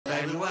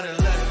Baby, what it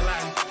look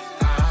like?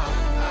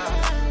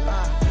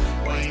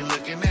 When you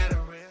looking at a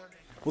real.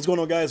 What's going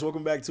on, guys?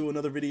 Welcome back to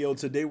another video.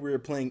 Today we're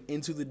playing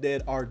Into the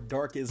Dead, Our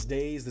Darkest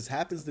Days. This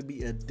happens to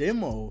be a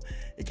demo.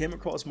 It came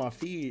across my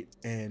feed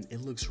and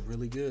it looks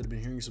really good. I've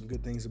been hearing some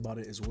good things about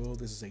it as well.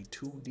 This is a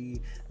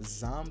 2D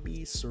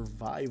zombie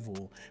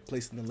survival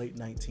placed in the late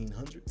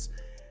 1900s.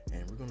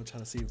 And we're going to try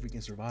to see if we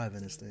can survive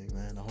in this thing,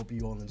 man. I hope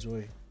you all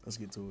enjoy. Let's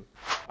get to it.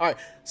 All right,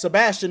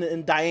 Sebastian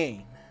and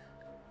Diane.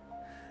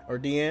 Or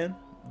Diane?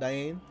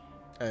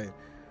 Hey,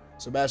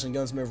 Sebastian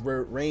Gunsmith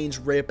range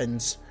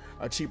weapons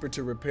are cheaper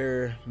to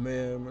repair.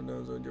 Man,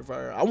 your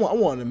fire. I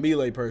want a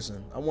melee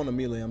person. I want a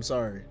melee. I'm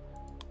sorry.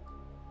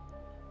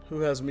 Who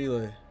has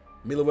melee?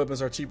 Melee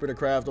weapons are cheaper to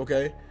craft.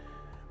 Okay.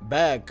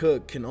 Bad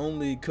cook can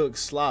only cook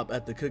slop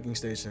at the cooking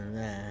station.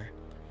 Nah.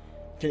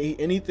 Can eat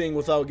anything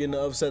without getting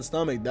an upset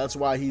stomach. That's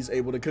why he's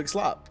able to cook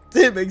slop.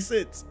 It makes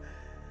sense.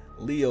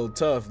 Leo,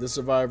 tough. This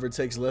survivor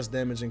takes less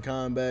damage in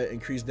combat,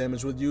 increased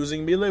damage with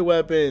using melee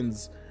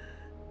weapons.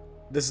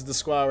 This is the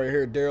squad right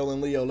here, Daryl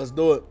and Leo. Let's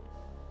do it.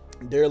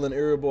 Daryl, an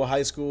irritable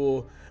high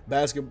school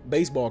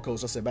baseball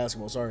coach, I said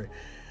basketball, sorry,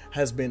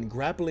 has been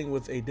grappling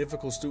with a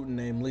difficult student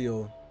named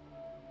Leo.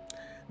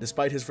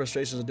 Despite his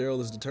frustrations,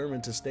 Daryl is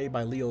determined to stay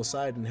by Leo's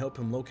side and help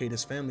him locate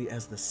his family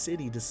as the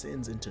city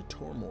descends into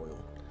turmoil.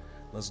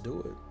 Let's do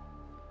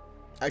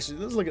it. Actually,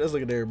 let's look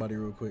at everybody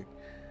real quick.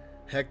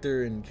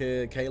 Hector and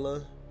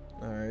Kayla.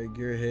 All right,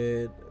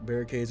 gearhead.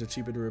 Barricades are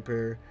cheaper to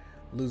repair.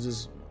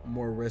 Loses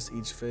more rest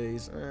each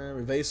phase.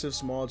 Evasive,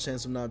 small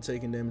chance of not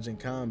taking damage in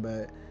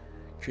combat.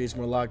 Creates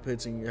more lock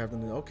pits and you have to.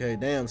 Okay,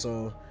 damn.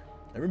 So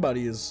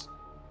everybody is.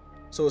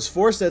 So it's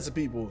 4 sets of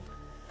people.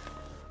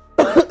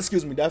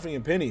 Excuse me, Daphne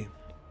and Penny.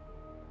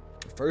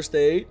 First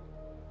aid,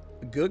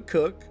 good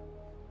cook,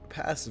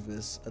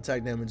 pacifist.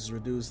 Attack damage is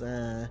reduced.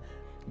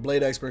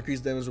 Blade expert,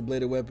 increased damage with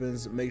bladed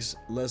weapons. Makes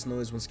less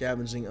noise when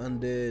scavenging.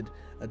 Undead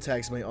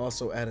attacks may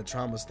also add a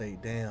trauma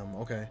state. Damn.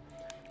 Okay,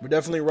 we're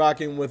definitely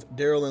rocking with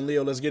Daryl and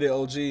Leo. Let's get it,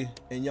 OG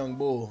and Young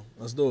Bull.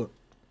 Let's do it.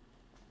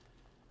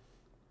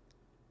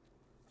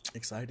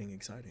 Exciting,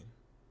 exciting.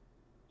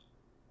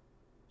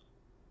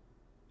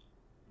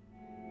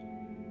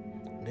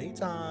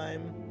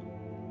 Daytime.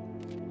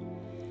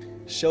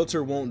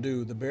 Shelter won't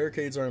do. The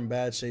barricades are in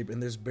bad shape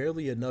and there's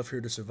barely enough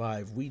here to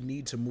survive. We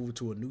need to move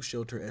to a new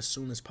shelter as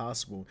soon as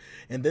possible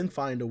and then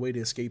find a way to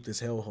escape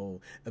this hellhole.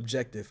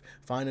 Objective: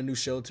 find a new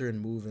shelter and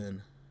move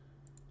in.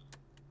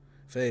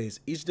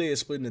 Phase: each day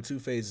is split into 2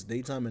 phases,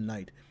 daytime and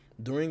night.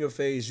 During a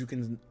phase, you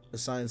can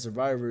assign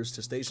survivors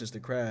to stations to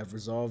craft,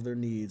 resolve their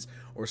needs,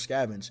 or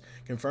scavenge.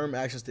 Confirm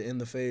actions to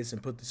end the phase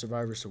and put the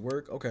survivors to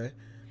work. Okay.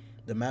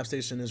 The map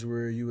station is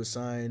where you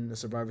assign the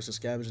survivors to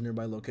scavenge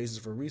nearby locations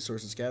for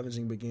resources.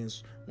 Scavenging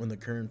begins when the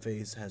current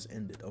phase has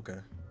ended. Okay.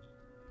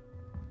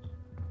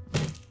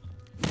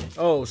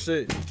 Oh,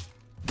 shit.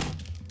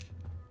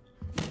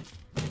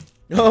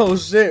 Oh,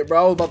 shit, bro.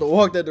 I was about to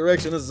walk that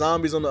direction. There's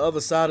zombies on the other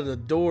side of the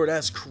door.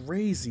 That's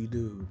crazy,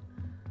 dude.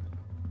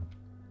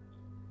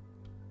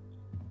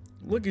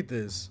 Look at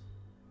this.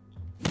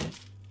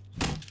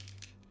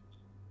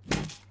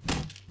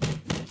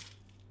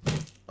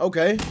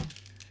 Okay.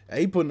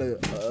 He putting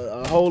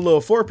a whole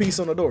little 4-piece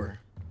on the door.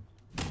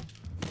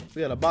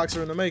 We got a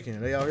boxer in the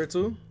making. They out here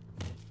too?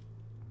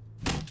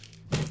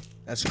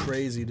 That's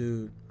crazy,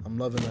 dude. I'm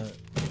loving that.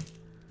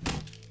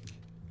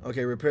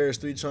 Okay, repairs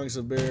 3 chunks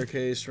of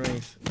barricade.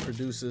 Strength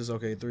produces.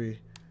 Okay, 3.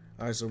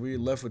 All right, so we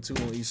left with 2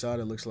 on each side,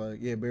 it looks like.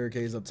 Yeah,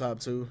 barricades up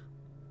top too.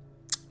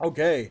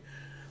 Okay.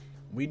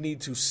 We need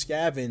to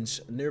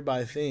scavenge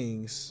nearby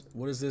things.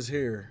 What is this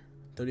here?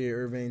 38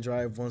 Irvine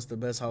Drive, once the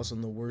best house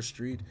on the worst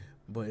street,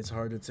 but it's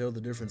hard to tell the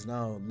difference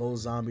now. Low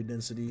zombie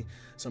density.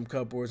 Some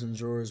cupboards and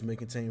drawers may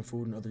contain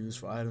food and other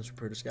useful items.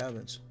 Prepare to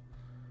scavenge.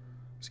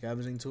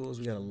 Scavenging tools.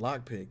 We got a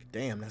lockpick.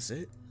 Damn, that's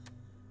it.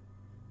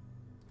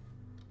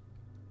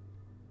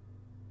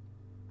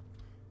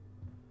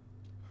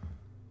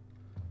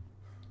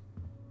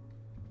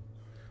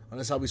 Oh,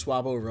 that's how we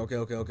swap over. Okay.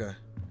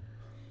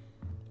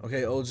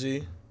 Okay,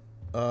 OG.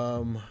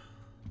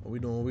 What we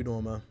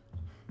doing, man?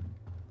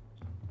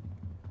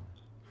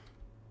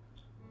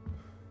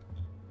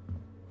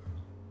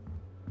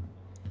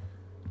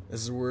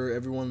 This is where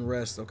everyone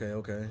rests.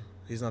 Okay.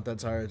 He's not that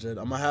tired yet.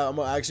 I'm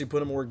gonna actually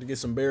put him to work to get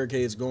some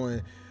barricades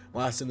going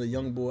while I send the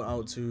young boy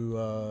out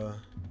to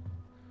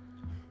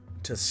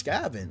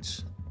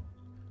scavenge.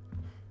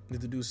 Need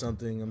to do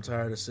something. I'm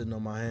tired of sitting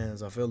on my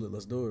hands. I feel it.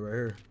 Let's do it right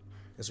here.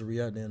 That's where we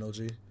at, then,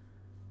 OG.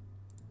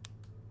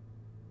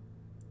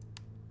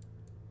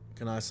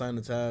 Can I assign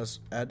the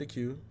task? Add the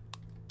queue.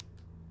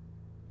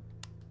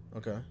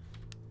 Okay.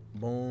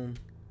 Boom.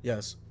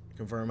 Yes.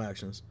 Confirm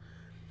actions.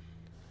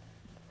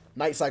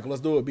 Night cycle.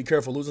 Let's do it. Be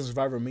careful. Losing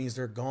survivor means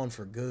they're gone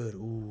for good.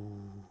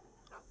 Ooh.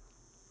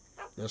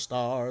 The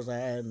stars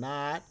at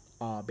night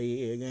are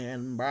big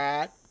and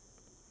bright.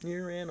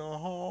 You're in the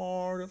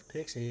heart of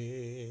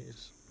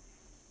Texas.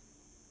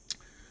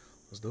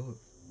 Let's do it.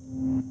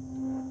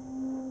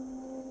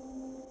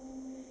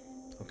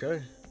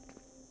 Okay.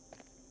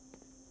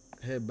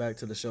 Head back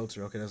to the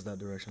shelter. Okay, that's that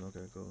direction.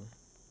 Okay, cool.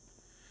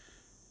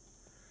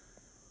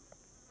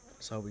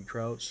 That's how we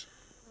crouch.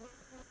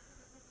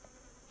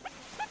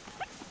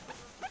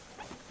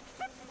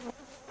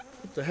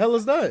 What the hell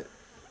is that?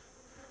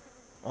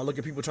 Oh, look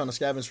at people trying to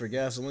scavenge for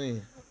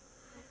gasoline.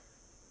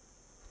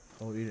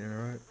 Oh, eating,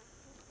 alright.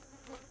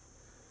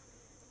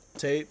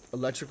 Tape,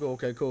 electrical,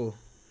 okay, cool.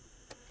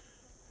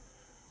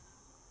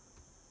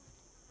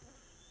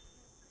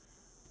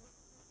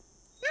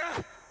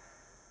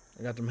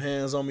 I got them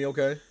hands on me,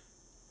 okay.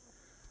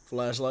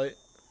 Flashlight.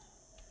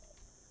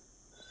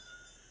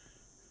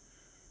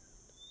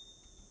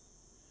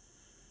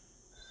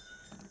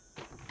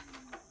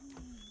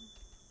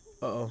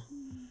 Uh-oh.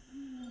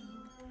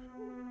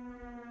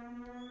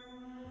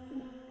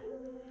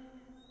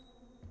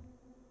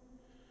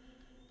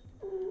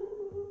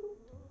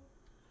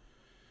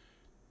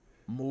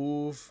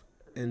 Move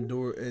and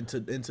door into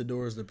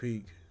doors to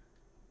peek.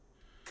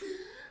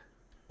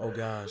 Oh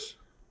gosh.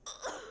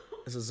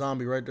 It's a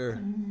zombie right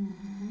there.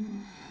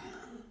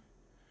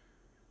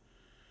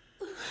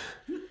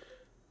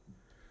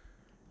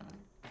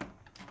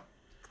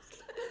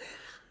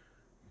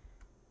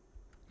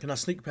 Can I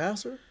sneak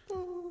past her?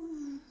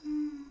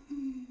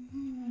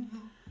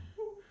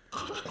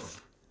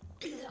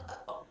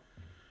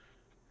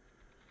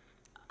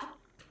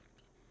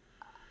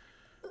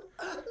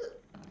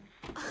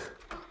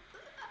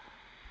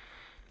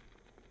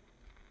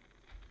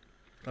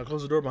 Can I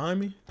close the door behind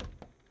me?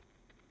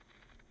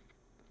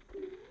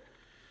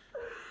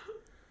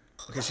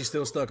 Okay, she's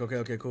still stuck. Okay,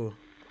 okay, cool.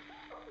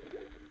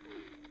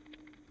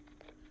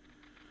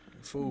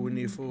 Food, we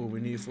need food, we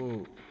need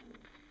food.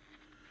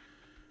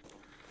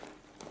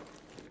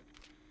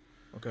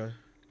 Okay.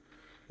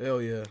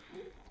 Hell yeah.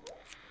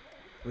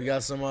 We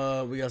got some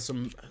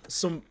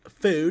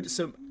food,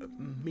 some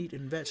meat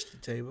and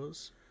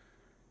vegetables.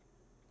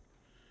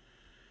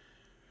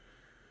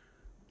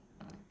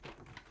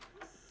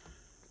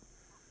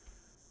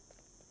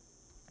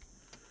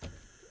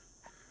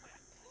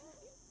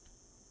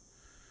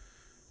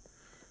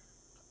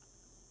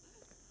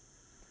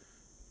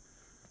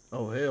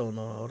 Oh hell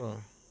no, hold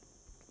on.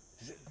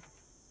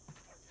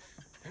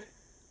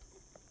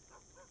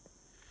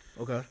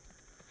 Okay.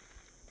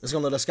 It's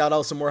gonna let us scout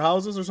out some more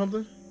houses or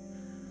something?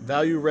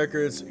 Value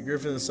Records,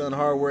 Griffin and Son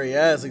Hardware,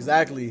 yes,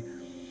 exactly.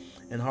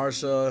 And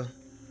Harshaw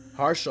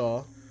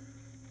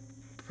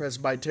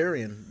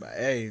Presbyterian.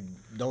 Hey,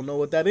 don't know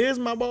what that is,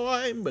 my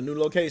boy, but new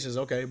locations,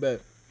 okay,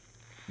 bet.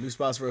 New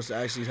spots for us to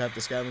actually have to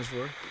scavenge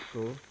for.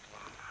 Cool.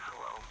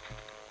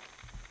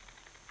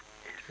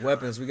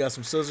 Weapons, we got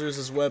some scissors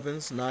as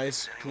weapons.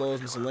 Nice.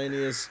 Clothes,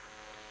 miscellaneous.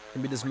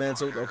 Can be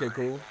dismantled. Okay,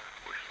 cool.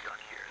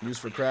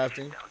 Used for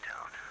crafting.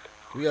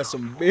 We got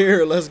some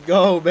beer. Let's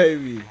go,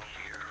 baby.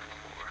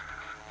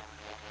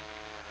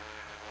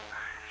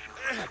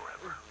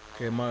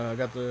 Okay, I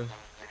got the...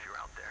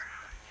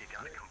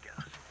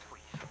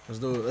 Let's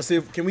do it. Let's see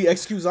if... Can we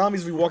execute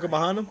zombies if we walking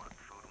behind them?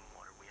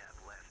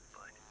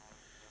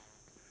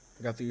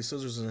 I got these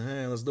scissors in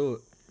hand. Let's do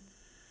it.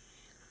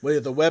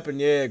 Wait, the weapon,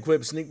 yeah,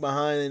 equip, sneak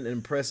behind,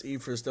 and press E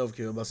for a stealth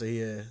kill. I'm about to say,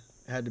 yeah, it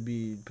had to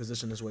be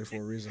positioned this way for a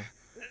reason.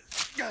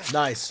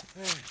 Nice.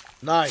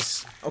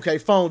 Nice. Okay,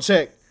 phone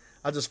check.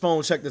 I just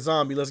phone checked the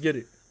zombie. Let's get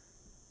it.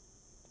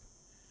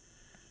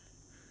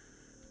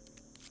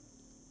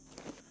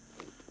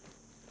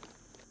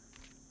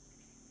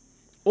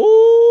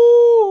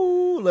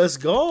 Ooh, let's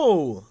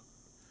go.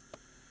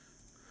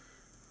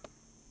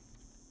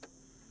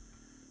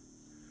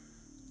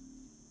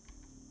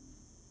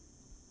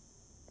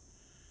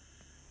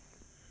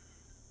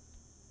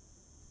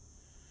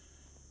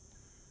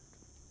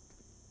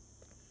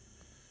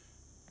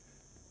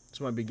 This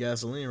might be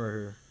gasoline right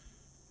here.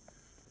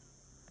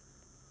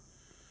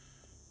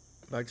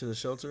 Back to the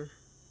shelter.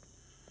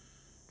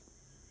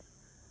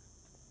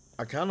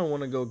 I kind of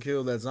want to go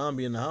kill that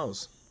zombie in the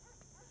house.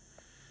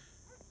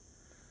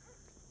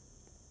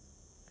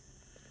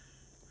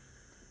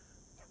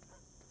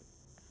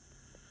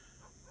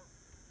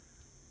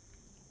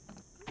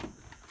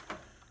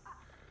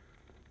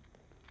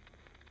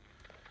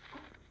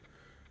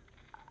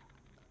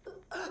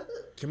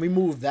 Can we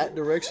move that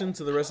direction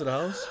to the rest of the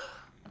house?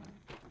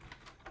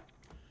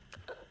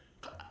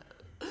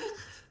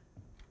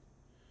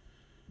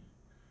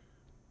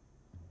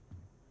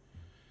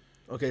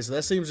 Okay, so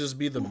that seems to just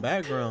be the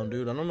background,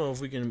 dude. I don't know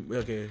if we can...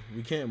 Okay,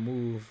 we can't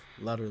move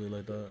laterally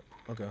like that.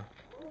 Okay.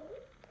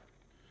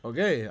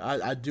 Okay,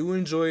 I do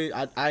enjoy...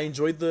 I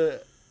enjoyed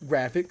the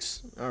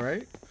graphics.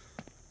 Alright.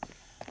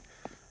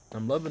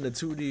 I'm loving the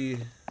 2D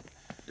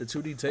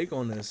take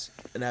on this.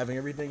 And having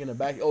everything in the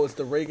back. Oh, it's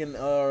the Reagan...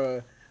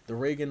 oh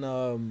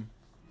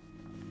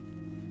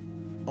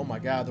my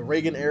god, the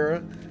Reagan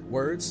era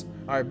words.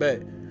 Alright,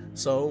 bet.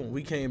 So,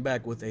 we came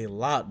back with a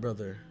lot,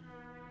 brother.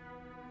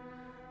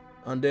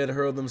 Undead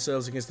hurled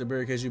themselves against the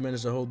barricades. You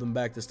managed to hold them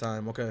back this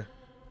time. Okay.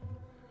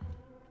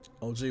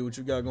 OG, what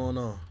you got going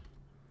on?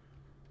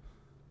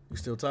 You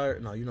still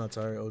tired? No, you're not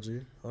tired,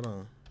 OG. Hold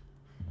on.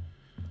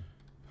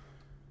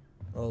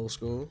 Old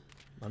school.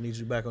 I need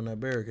you back on that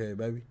barricade,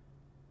 baby.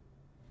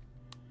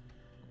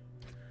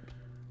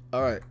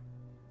 Alright.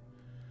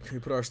 Can we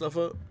put our stuff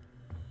up?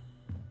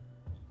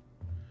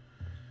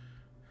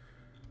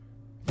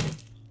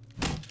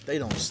 They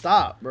don't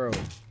stop, bro.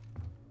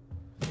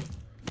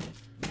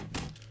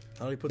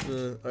 How do you put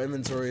the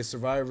inventory?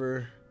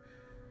 Survivor.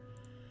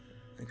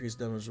 Increase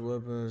damage to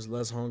weapons.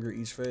 Less hunger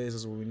each phase.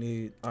 That's what we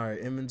need. All right,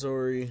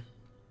 inventory.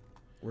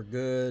 We're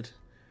good.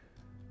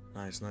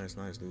 Nice, nice,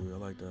 nice, dude. I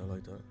like that. I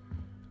like that.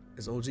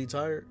 Is OG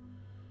tired?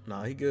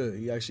 Nah, he good.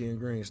 He actually in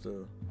green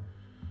still.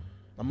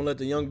 I'm gonna let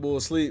the young bull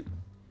sleep.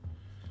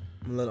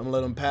 I'm gonna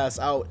let him pass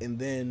out, and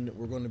then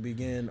we're gonna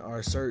begin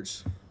our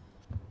search.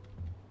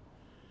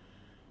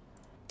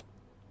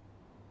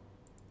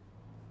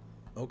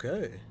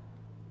 Okay.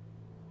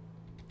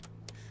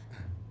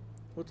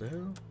 What the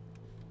hell?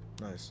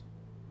 Nice.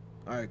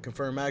 All right,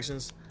 confirm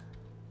actions.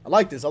 I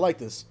like this. I like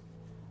this.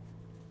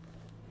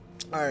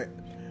 All right,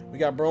 we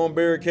got Brome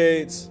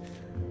barricades.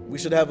 We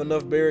should have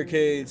enough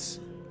barricades.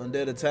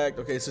 Undead attack.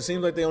 Okay, so it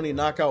seems like they only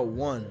knock out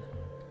one.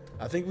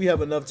 I think we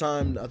have enough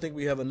time. I think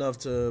we have enough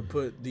to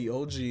put the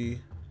OG.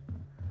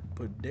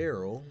 Put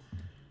Daryl.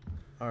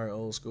 All right,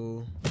 old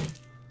school.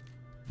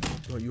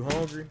 Are you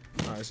hungry?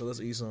 All right, so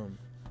let's eat some.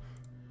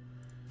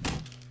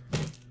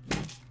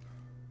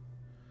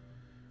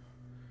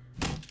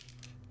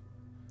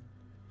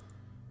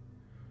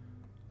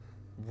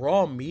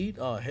 Raw meat?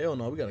 Oh, hell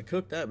no. We got to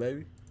cook that,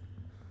 baby.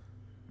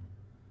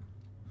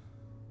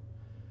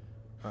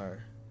 All right.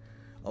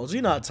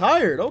 OG not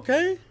tired.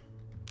 Okay.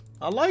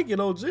 I like it,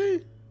 OG.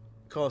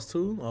 Cost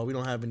 2. Oh, we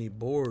don't have any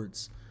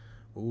boards.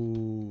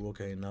 Ooh,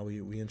 okay. Now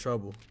we in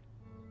trouble.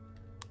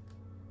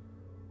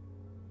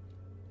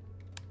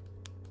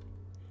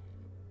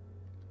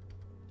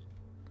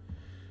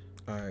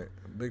 All right.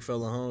 Big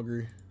fella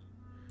hungry.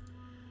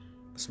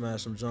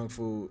 Smash some junk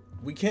food.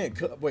 We can't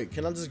cook. Wait,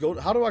 can I just go?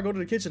 How do I go to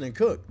the kitchen and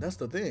cook? That's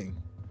the thing.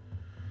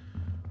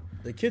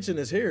 The kitchen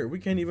is here. We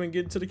can't even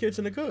get to the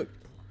kitchen to cook.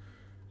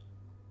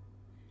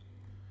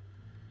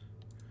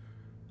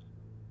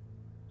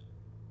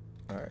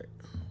 All right,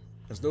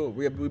 let's do it.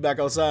 We back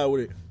outside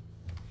with it.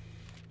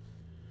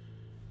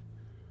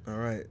 All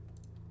right.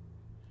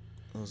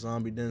 Oh,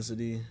 zombie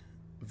density,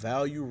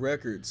 value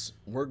records,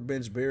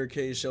 workbench,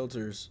 barricade,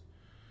 shelters.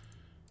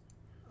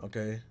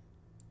 Okay.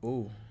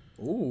 Ooh.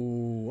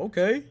 Ooh,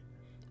 okay.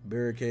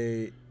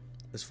 Barricade.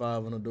 There's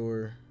 5 on the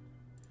door.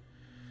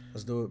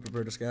 Let's do it.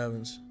 Prepare to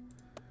scavenge.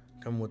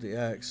 Come with the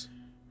axe.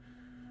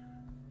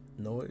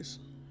 Noise.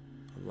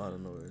 A lot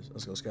of noise.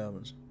 Let's go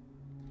scavenge.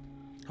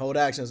 Hold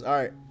actions. All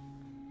right.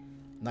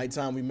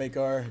 Nighttime, we make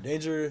our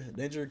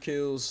danger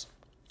kills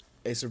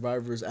a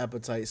survivor's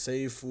appetite.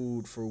 Save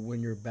food for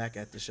when you're back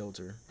at the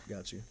shelter.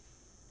 Got you.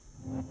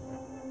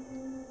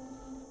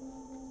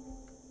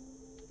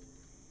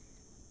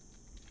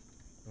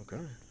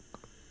 Okay.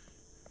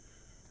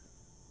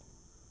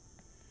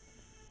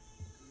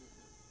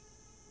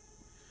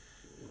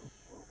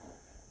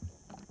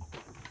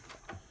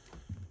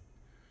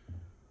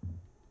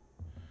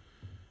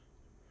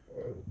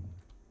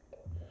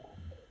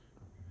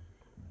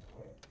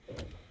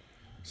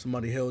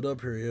 Somebody held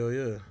up here, hell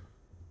yeah.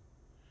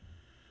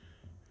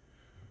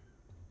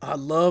 I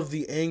love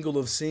the angle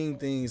of seeing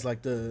things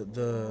like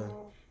the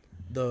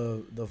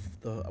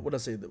what I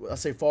say? I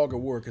say Fog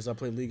of War because I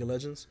play League of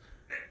Legends.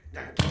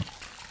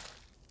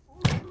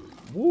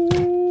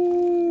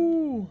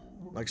 Woo!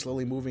 Like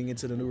slowly moving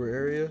into the newer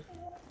area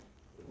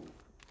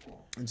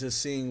and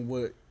just seeing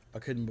what I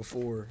couldn't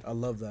before. I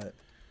love that.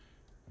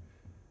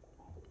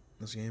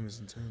 This game is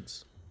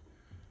intense.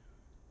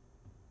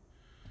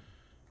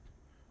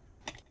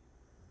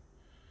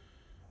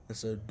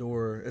 It's a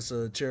door. It's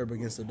a cherub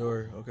against the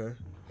door. Okay.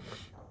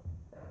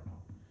 I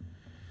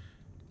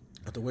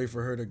have to wait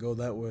for her to go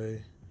that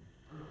way.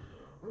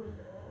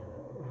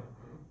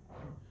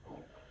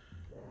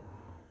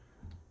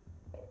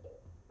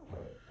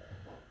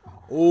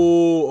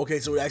 Oh, okay.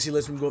 So it actually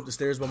lets me go up the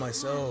stairs by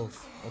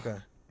myself. Okay.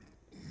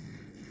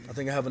 I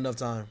think I have enough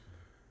time.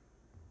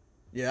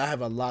 Yeah, I have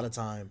a lot of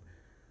time.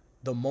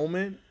 The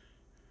moment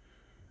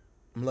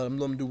I'm letting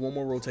him do one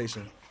more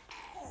rotation.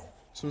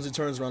 As soon as he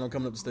turns around, I'm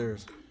coming up the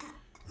stairs.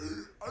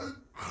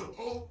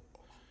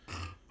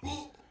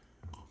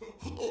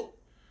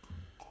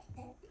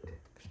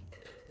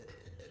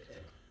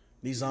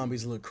 These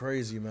zombies look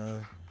crazy,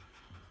 man.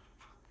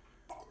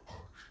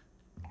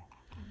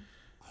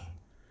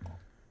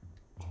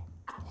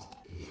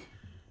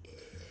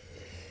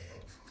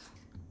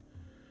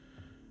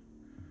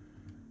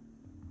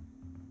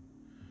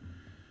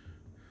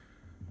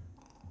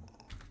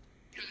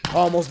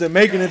 Almost didn't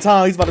make it in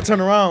time. He's about to turn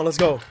around. Let's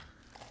go.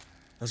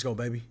 Let's go,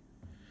 baby.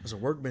 There's a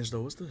workbench,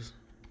 though. What's this?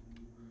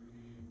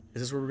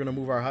 Is this where we're going to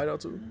move our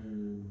hideout to?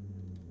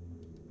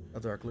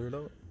 After I clear it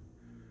out?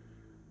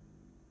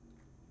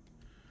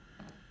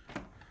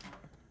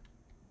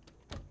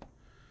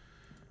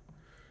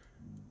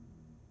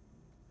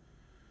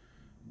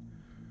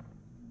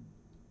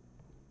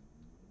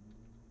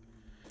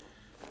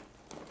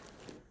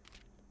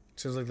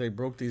 Seems like they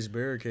broke these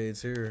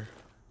barricades here.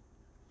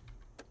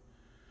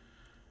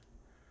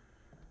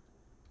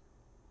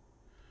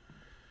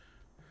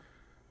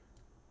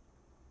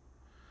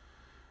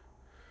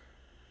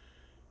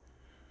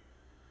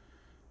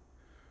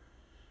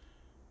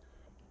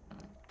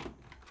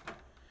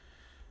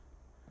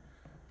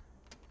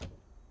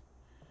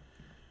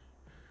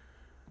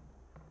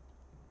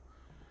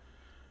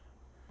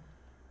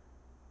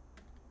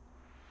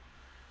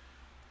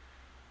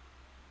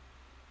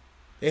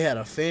 They had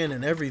a fan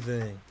and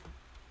everything.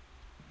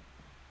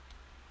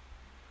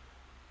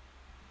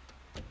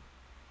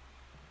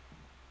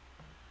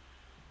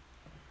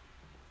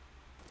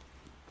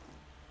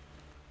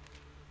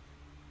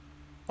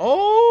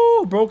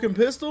 Oh, broken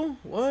pistol?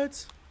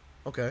 What?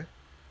 Okay.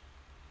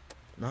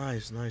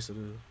 Nice, nice to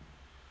do.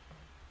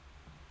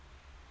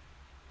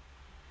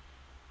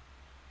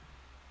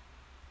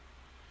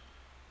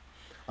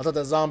 I thought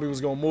that zombie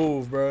was gonna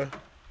move, bruh.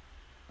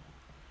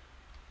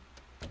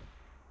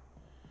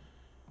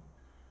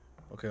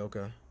 Okay,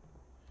 okay.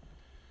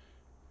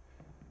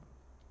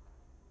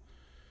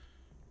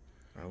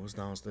 Alright, what's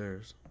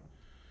downstairs?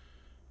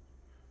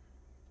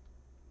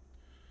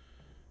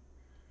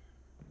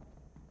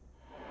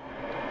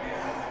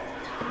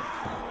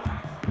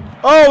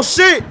 Oh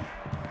shit!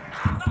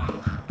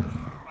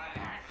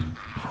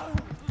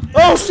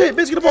 Oh shit!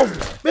 Bitch, get up over!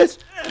 Bitch!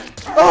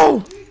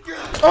 Oh!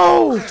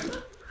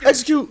 Oh!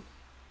 Execute!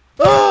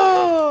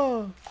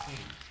 Oh!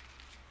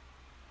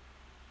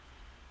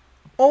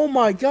 Oh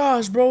my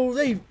gosh, bro!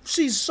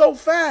 She's so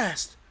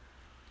fast.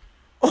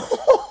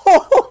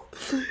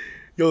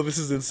 Yo, this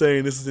is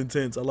insane. This is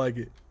intense. I like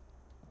it.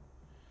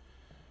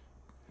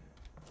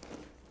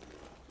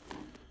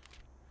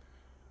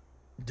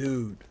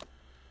 Dude.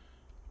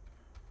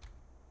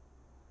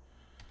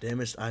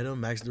 Damaged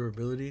item, max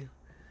durability.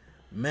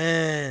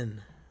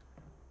 Man.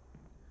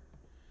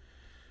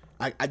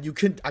 I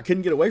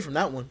couldn't get away from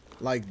that one.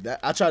 Like that,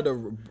 I tried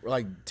to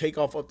like take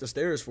off up the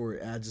stairs for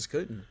it, and I just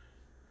couldn't.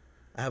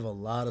 I have a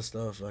lot of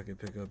stuff I could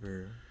pick up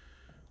here.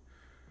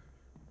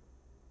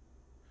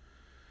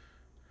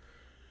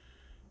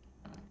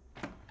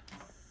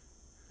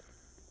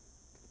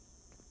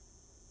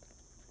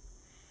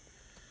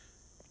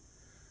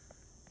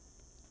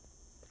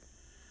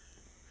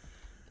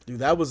 Dude,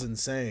 that was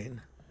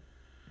insane.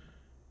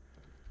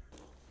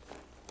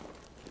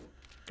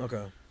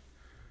 Okay.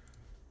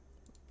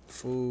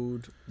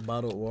 Food,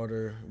 bottled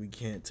water. We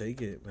can't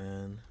take it,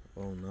 man.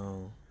 Oh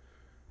no.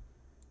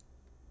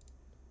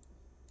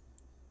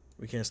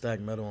 We can't stack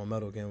metal on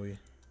metal, can we?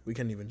 We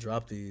can't even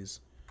drop these.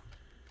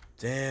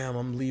 Damn,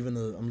 I'm leaving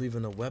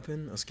a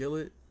weapon, a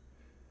skillet.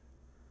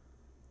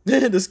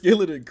 The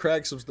skillet had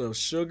cracked some stuff.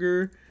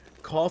 Sugar,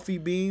 coffee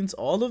beans,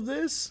 all of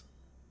this?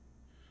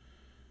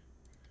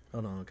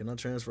 Hold on, can I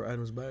transfer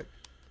items back?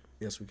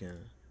 Yes, we can.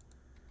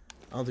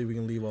 I don't think we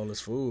can leave all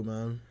this food,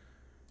 man.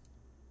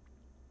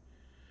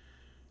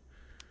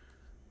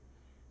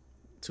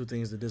 2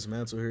 things to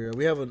dismantle here.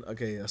 We have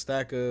a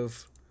stack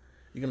of.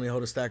 You can only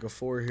hold a stack of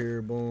 4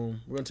 here.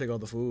 Boom. We're gonna take all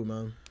the food,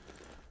 man.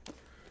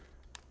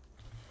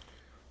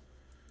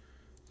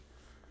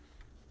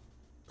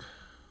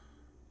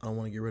 I don't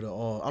want to get rid of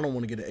all. I don't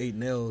want to get the 8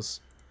 nails.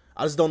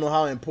 I just don't know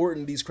how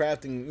important these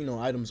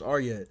crafting, items are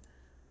yet.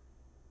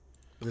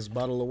 This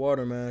bottle of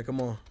water, man. Come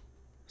on.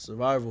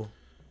 Survival.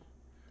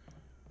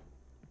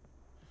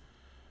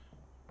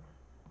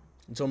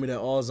 You told me that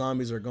all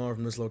zombies are gone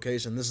from this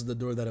location. This is the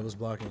door that it was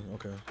blocking.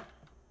 Okay.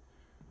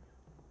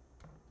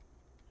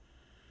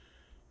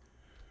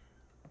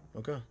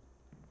 Okay.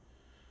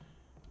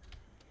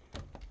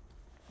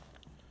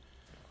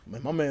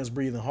 Man, my man's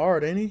breathing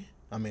hard, ain't he?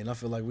 I mean, I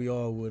feel like we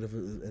all would if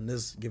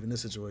it, given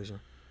this situation.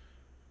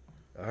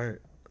 All right,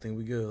 I think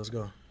we good. Let's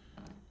go.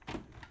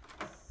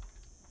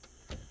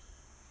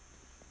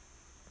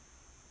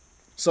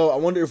 So I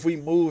wonder if we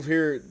move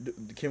here,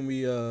 can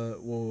we?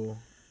 Well,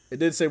 it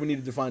did say we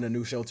needed to find a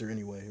new shelter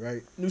anyway,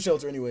 right? New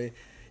shelter anyway.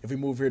 If we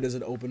move here, does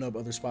it open up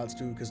other spots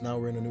too? Because now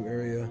we're in a new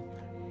area.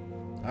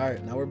 All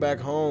right, now we're back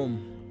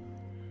home.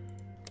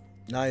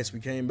 Nice, we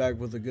came back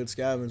with a good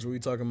scavenge. What are you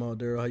talking about,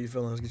 Daryl? How you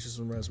feeling? Let's get you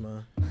some rest,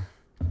 man.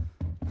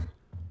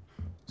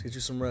 Let's get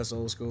you some rest,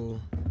 old school.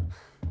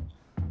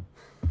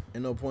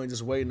 Ain't no point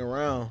just waiting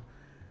around.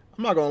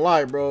 I'm not gonna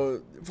lie,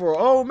 bro. For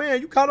an old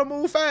man, you kind of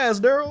move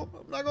fast, Daryl.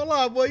 I'm not gonna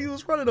lie, boy. You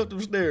was running up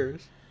them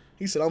stairs.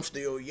 He said, I'm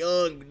still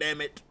young,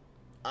 damn it.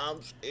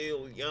 I'm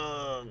still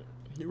young.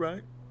 You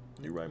right.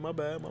 You right. My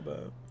bad. My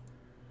bad.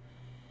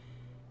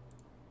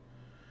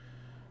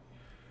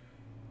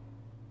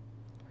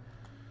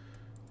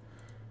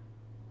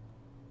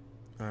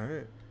 All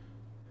right.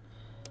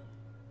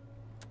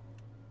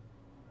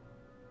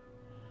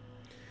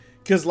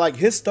 Cause like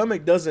his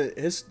stomach doesn't.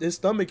 His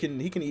stomach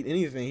he can eat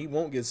anything. He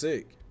won't get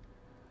sick.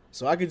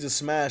 So I could just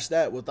smash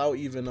that without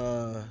even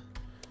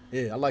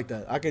yeah, I like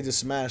that. I can just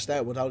smash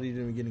that without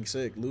even getting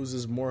sick.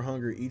 Loses more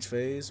hunger each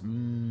phase.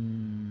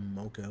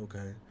 Okay,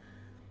 okay.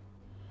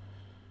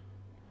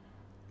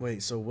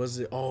 Wait, so was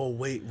it? Oh,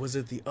 wait, was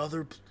it the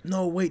other?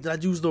 No, wait, did I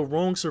use the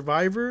wrong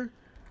survivor?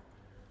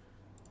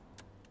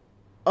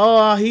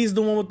 Oh, he's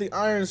the one with the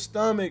iron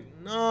stomach.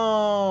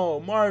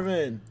 No,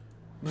 Marvin.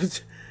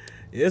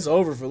 It's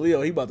over for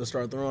Leo. He about to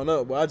start throwing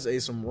up. But I just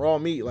ate some raw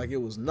meat like it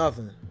was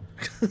nothing.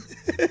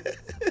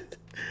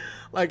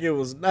 Like it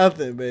was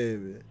nothing,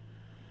 baby.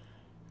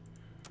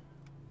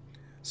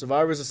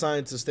 Survivors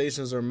assigned to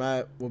stations or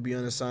map will be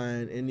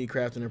unassigned. Any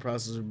crafting and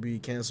process will be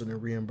canceled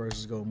and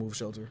reimbursed. Go move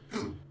shelter.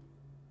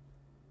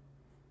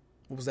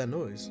 What was that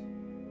noise?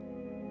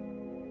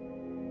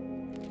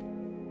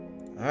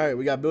 All right,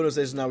 we got building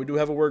stations now. We do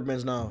have a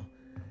workbench now,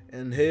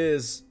 and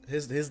his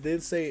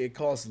did say it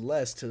costs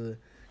less to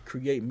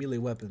create melee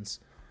weapons.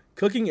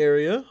 Cooking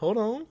area. Hold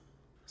on,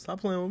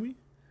 stop playing with me.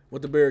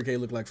 What the barricade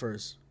look like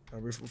first?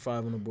 We're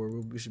 5 on the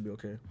board. We should be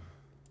okay.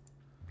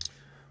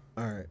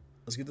 All right,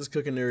 let's get this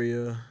cooking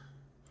area.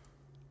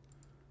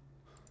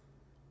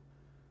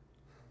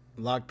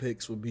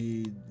 Lockpicks would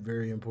be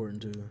very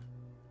important too.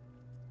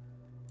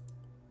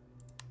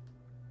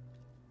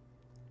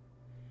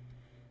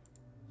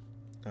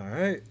 All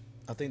right,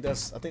 I think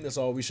that's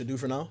all we should do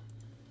for now.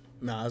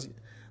 Nah,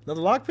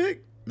 another lockpick?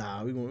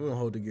 Nah, we gonna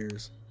hold the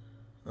gears.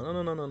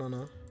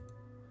 No.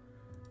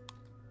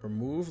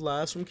 Remove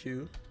last from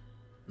Q.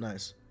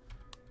 Nice.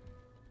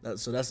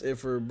 That's it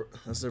for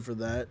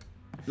that.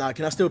 Nah,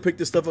 can I still pick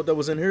this stuff up that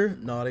was in here?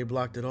 No, they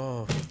blocked it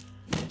off.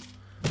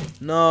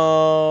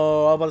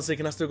 No, I was about to say,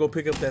 can I still go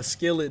pick up that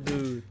skillet,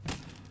 dude?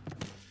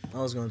 I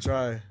was gonna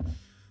try.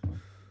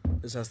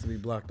 This has to be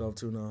blocked off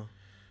too now.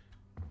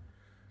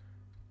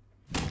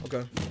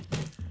 Okay.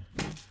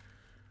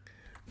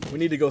 We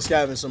need to go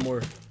scavenge some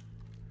more.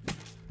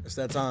 It's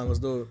that time. Let's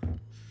do it.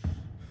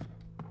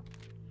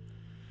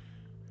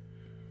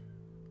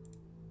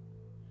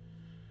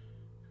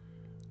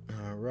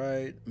 All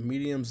right.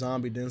 Medium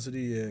zombie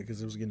density. Yeah,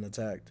 because it was getting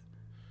attacked.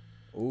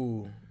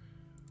 Ooh.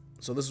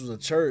 So this was a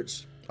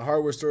church. A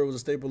hardware store was a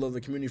staple of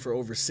the community for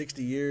over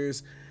 60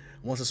 years.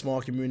 Once a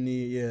small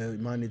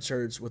community-minded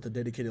church with a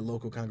dedicated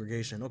local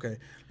congregation. Okay,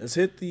 let's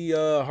hit the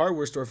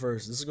hardware store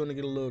first. This is going to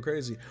get a little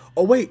crazy.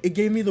 Oh, wait, it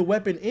gave me the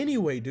weapon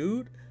anyway,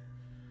 dude.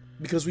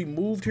 Because we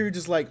moved here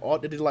just like,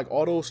 it did like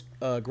auto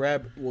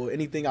grab, well,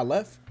 anything I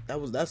left. I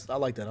like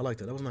that. I like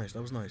that. That was nice.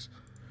 That was nice.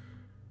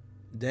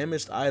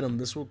 Damaged item.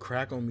 This will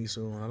crack on me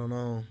soon. I don't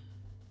know.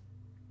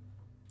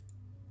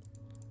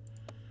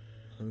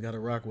 We got to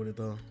rock with it,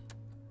 though.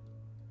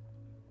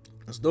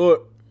 Let's do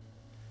it.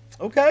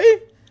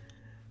 Okay.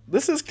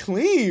 This is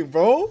clean,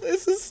 bro.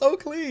 This is so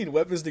clean.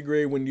 Weapons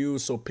degrade when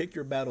used, so pick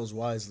your battles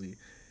wisely.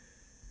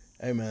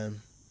 Hey,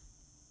 man.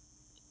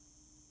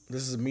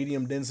 This is a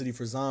medium density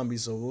for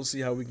zombies, so we'll see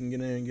how we can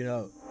get in and get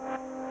out.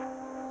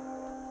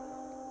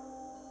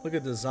 Look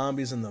at the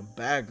zombies in the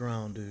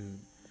background,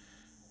 dude.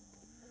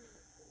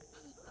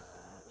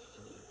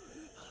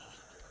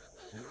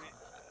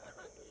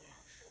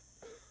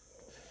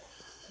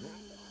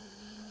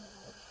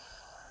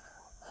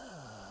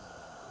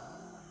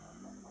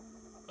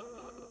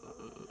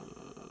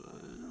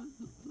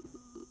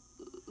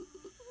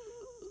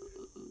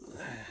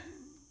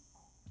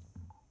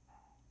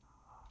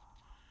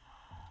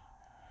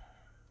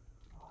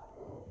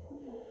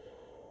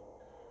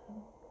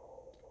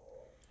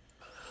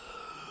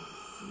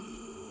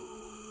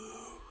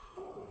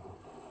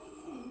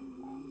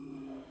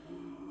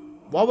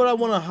 Why would I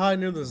want to hide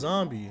near the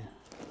zombie?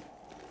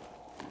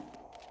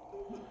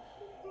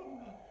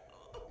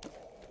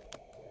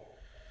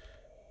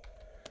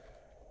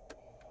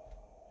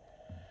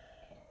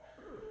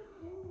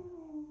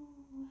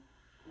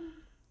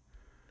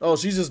 Oh,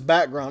 she's just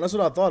background. That's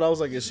what I thought. I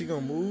was like, is she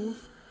gonna move?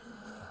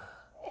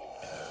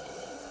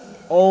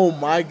 Oh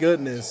my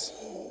goodness.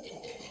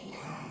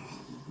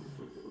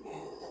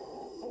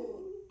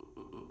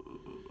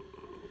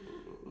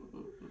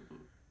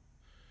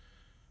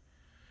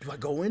 Do I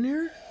go in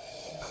here?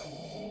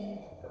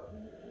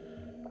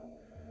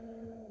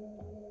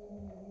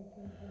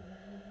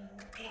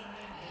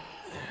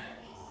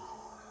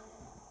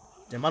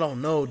 Damn, I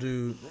don't know,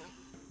 dude.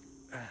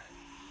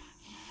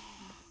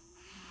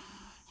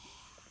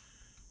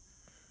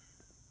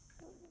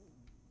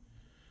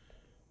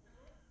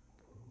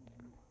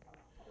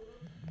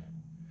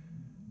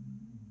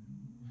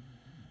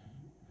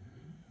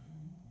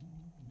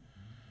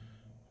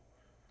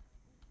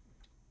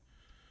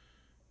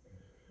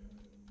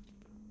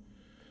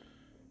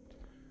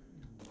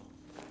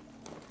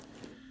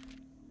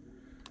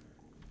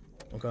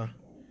 Okay.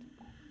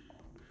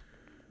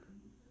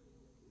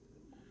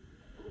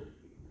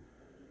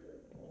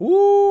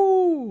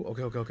 Woo!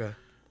 Okay.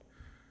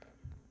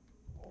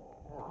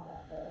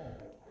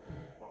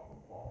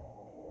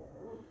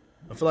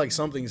 I feel like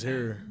something's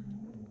here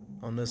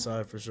on this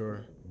side for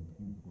sure.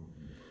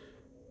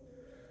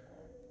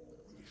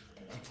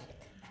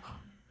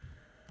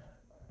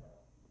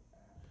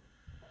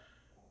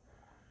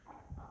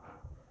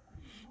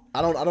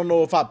 I don't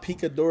know if I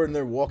peek a door and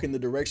they're walking the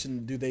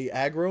direction. Do they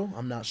aggro?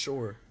 I'm not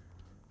sure.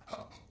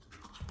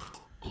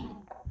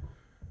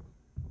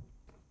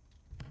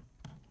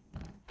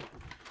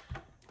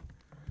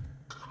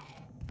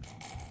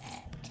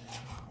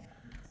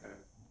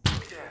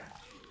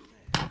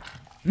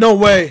 No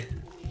way.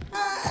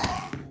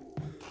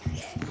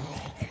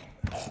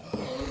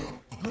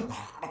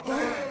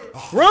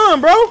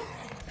 Run, bro.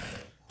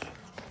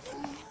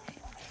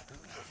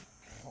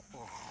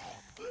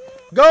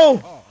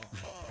 Go.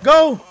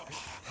 Go.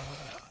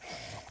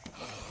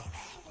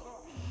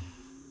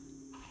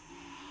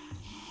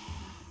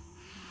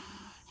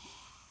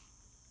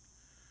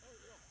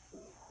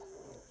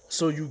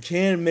 So you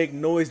can make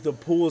noise to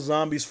pull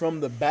zombies from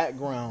the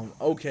background.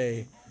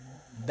 Okay.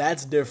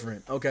 That's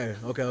different. Okay.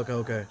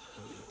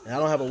 And I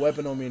don't have a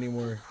weapon on me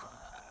anymore.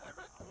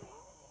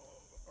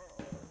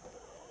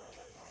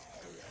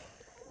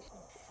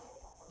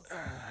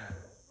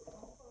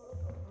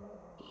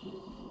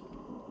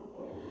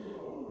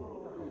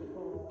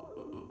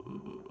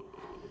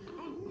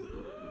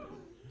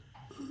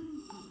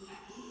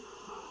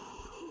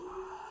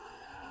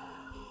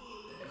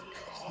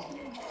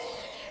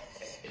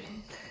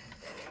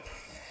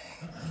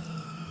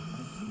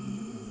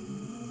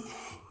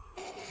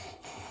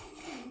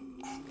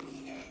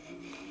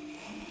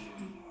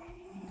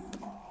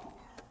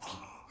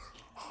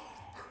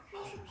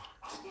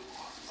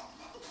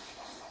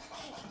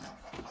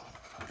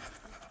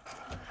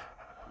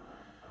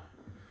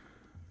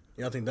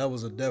 Yeah, I think that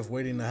was a death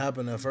waiting to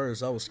happen at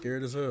first. I was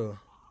scared as hell.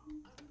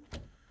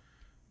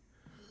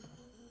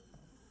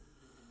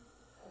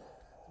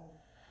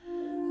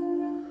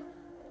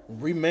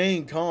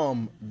 Remain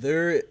calm.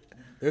 There's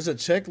a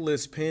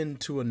checklist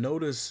pinned to a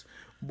notice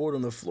board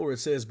on the floor. It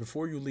says,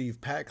 before you leave,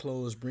 pack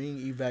clothes, bring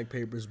evac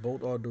papers,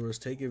 bolt all doors,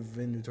 take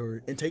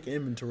inventory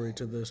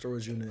to the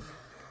storage unit.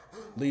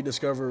 Lead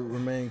discover,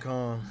 remain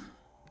calm.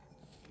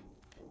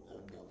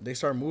 They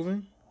start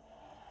moving?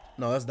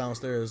 No, that's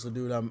downstairs. The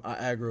dude I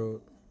aggroed.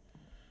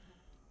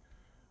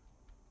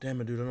 Damn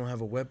it, dude, I don't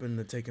have a weapon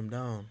to take him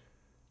down.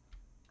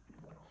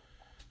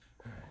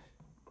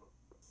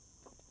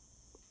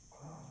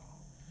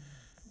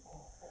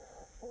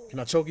 Can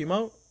I choke him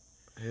out?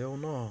 Hell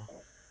no.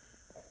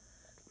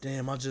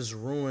 Damn, I just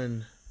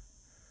ruined.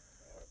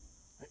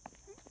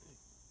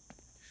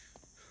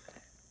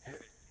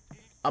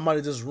 I might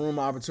have just ruined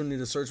my opportunity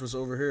to search what's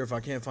over here if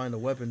I can't find a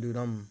weapon, dude.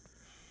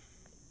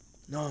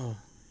 No.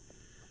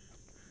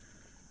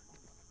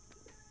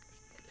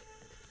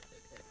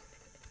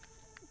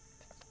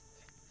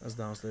 That's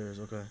downstairs,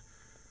 okay.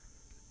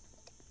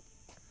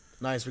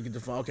 Nice, we get to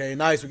find. Okay,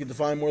 nice, we get to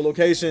find more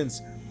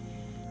locations.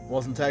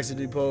 Waltham Taxi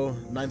Depot,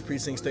 9th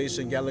Precinct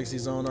Station, Galaxy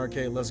Zone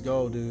Arcade. Let's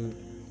go, dude.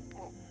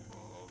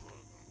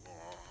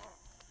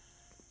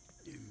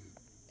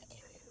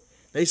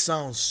 They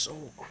sound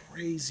so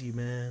crazy,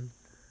 man.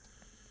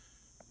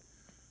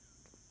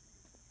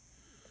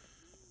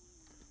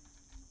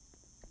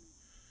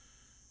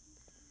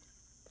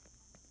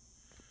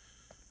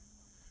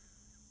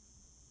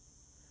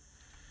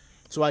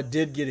 So I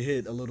did get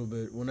hit a little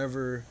bit.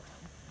 Whenever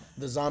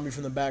the zombie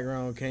from the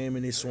background came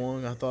and he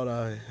swung, I thought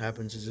I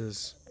happened to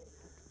just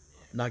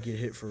not get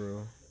hit for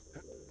real.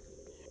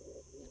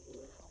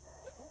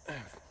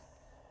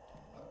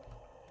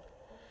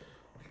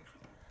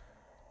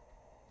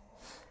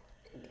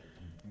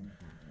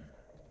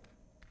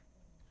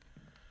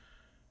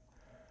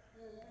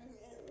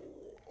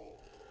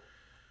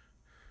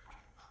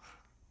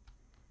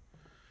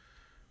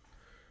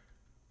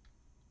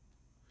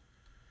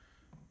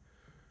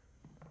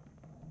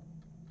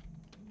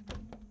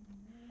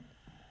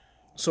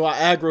 So I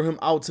aggro him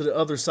out to the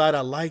other side.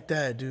 I like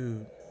that,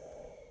 dude.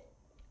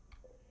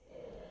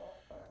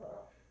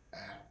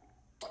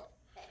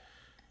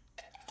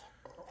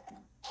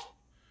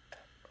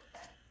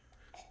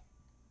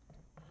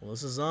 Well,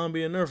 it's a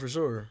zombie in there for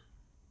sure.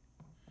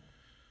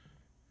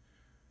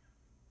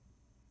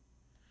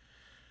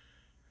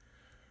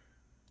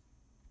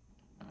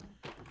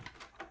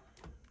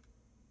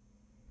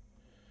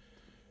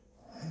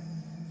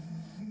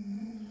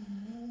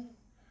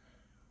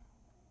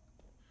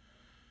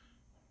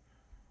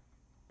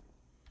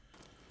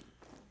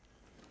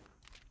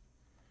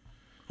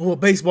 Oh, a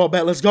baseball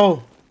bat. Let's go.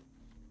 All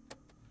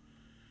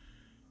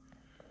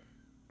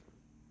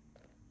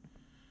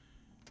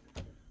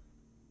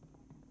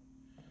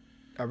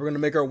right, we're going to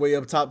make our way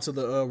up top to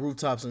the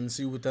rooftops and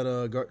see what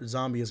that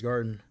zombie is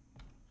guarding.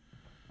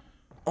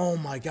 Oh,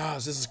 my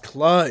gosh. This is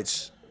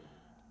clutch.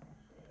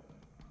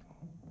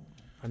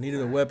 I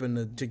needed a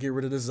weapon to get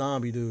rid of this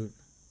zombie, dude.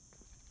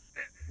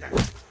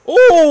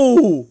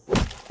 Oh!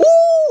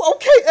 Ooh,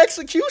 okay,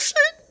 execution.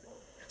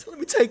 Let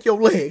me take your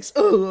legs.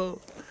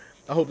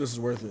 I hope this is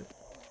worth it.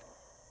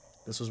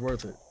 This was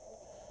worth it.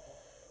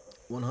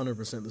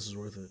 100% this is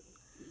worth it.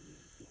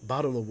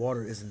 Bottle of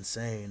water is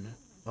insane.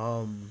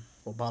 Or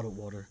bottled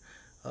water.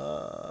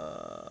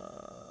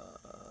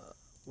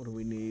 What do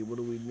we need? What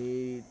do we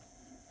need?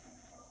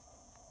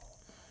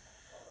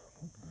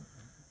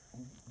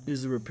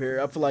 Is the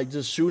repair. I feel like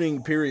just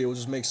shooting, period, will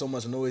just make so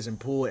much noise and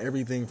pull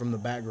everything from the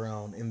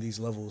background in these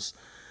levels.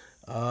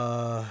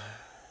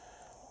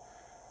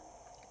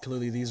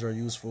 Clearly these are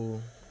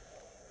useful.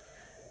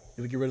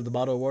 If we get rid of the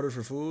bottle of water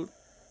for food,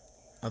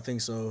 I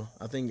think so.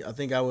 I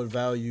think I would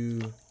value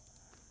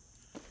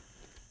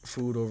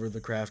food over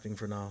the crafting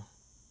for now.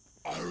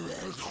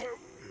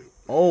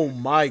 Oh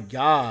my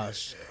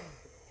gosh.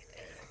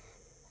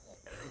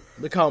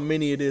 Look how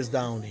many it is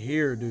down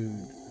here,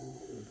 dude.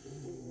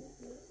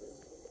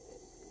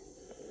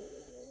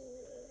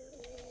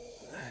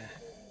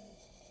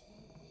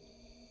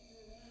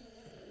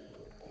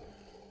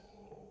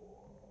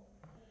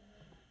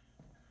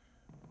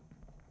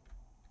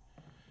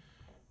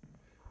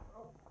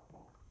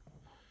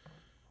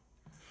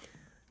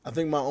 I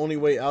think my only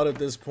way out at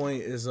this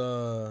point is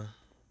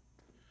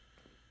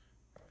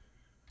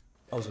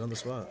Oh, it's another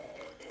spot.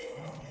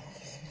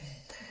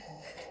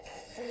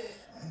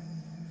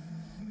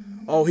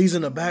 Oh, he's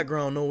in the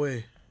background. No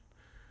way.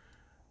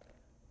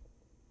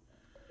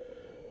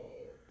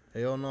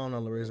 Hell no, I'm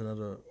not raising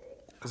that up.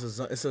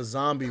 It's a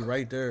zombie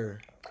right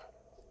there.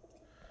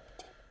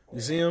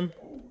 You see him?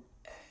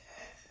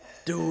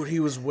 Dude, he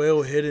was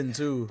well hidden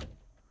too.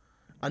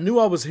 I knew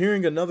I was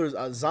hearing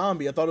another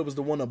zombie. I thought it was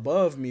the one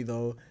above me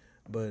though,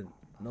 but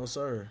no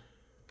sir.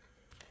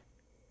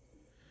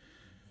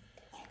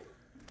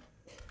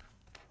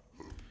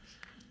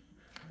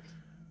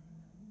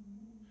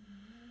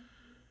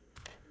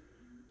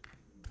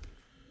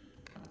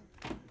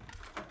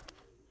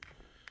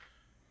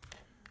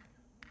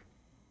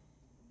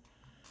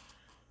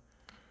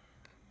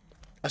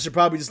 I should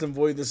probably just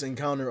avoid this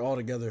encounter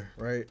altogether,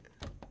 right?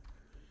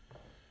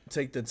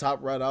 Take the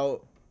top route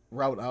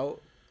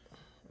out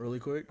really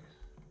quick.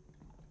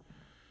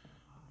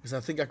 Because I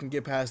think I can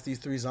get past these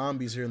 3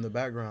 zombies here in the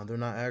background. They're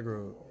not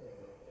aggro.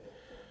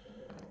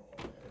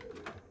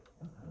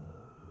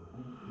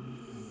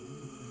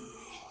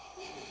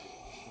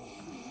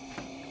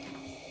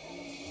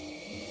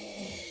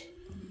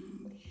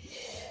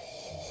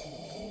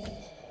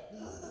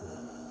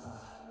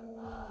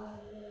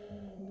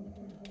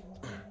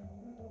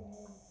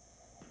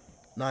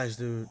 Nice,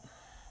 dude.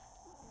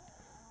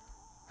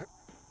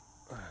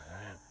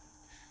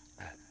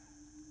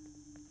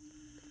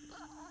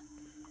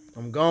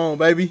 I'm gone,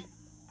 baby.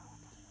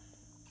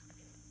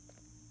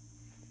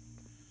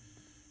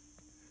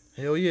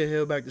 Hell yeah,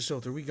 hell back to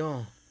shelter. We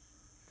gone.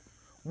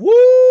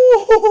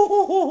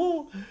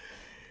 Woo!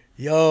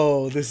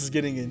 Yo, this is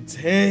getting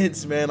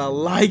intense, man. I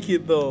like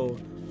it, though.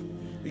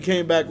 We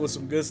came back with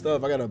some good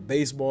stuff. I got a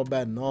baseball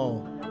bat and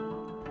all.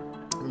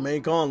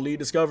 Remain calm. Lead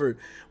discovered.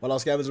 While our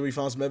scavengers, we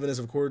found some evidence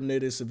of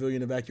coordinated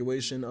civilian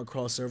evacuation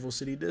across several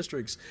city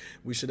districts.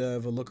 We should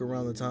have a look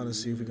around the town and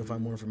see if we can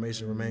find more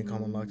information. Remain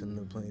calm. Unlocked in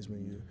the planes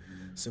menu.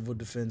 Civil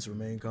defense.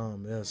 Remain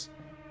calm. Yes.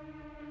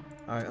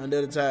 All right.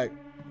 Undead attack.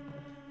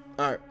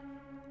 All right.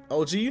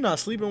 Oh, gee, you're not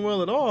sleeping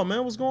well at all,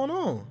 man. What's going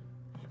on?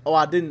 Oh,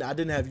 I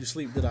didn't have you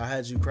sleep, did I?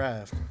 Had you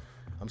craft.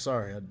 I'm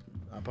sorry.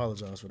 I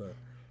apologize for that.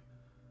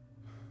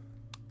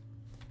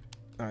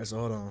 All right. So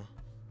hold on.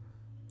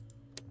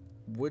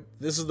 What?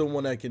 This is the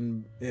one that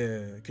can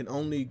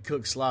only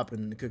cook slop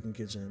in the cooking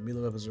kitchen.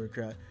 Melee weapons are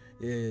crap.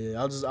 Yeah.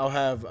 I'll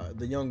have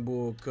the young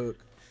bull cook.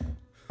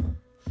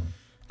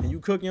 Can you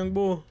cook, young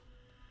bull?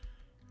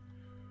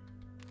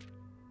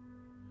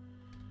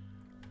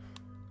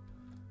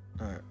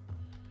 All right.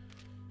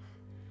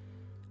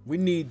 We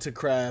need to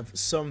craft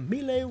some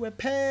melee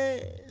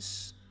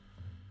weapons.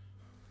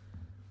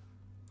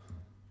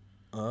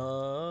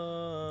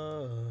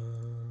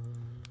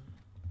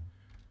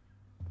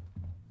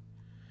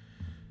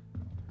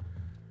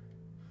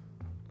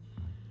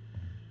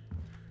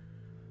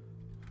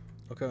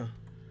 Okay.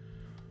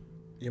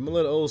 Yeah, I'm gonna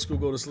let old school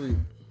go to sleep.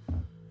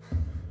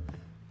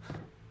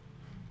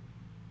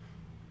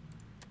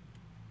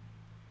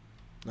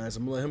 Nice,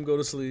 I'm gonna let him go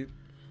to sleep.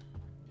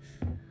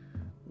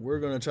 We're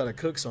gonna try to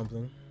cook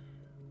something.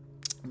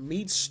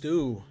 Meat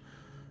stew.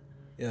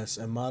 Yes,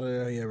 and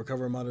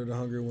recover and moderate the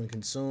hunger when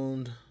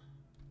consumed.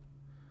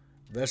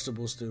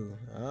 Vegetable stew.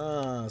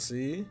 Ah,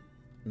 see?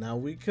 Now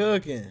we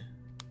cooking.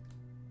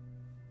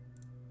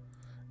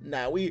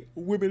 Now we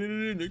whipping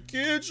it in the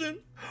kitchen.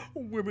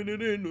 Whipping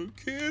it in the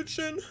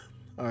kitchen.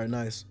 All right,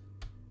 nice.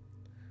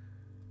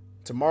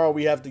 Tomorrow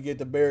we have to get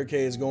the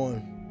barricades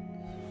going.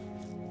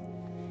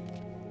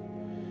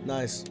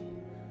 Nice.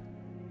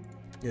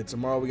 Yeah,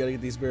 tomorrow we gotta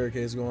get these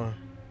barricades going.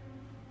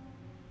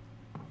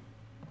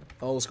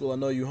 Old school, I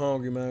know you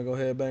hungry, man. Go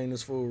ahead, bang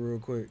this food real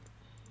quick.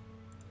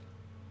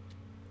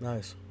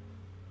 Nice.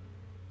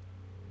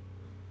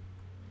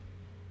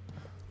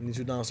 I need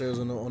you downstairs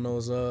on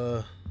those,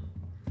 yeah,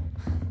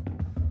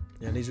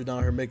 I need you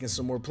down here making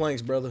some more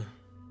planks, brother.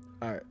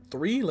 All right,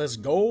 3, let's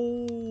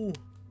go.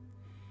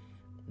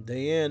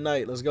 Day and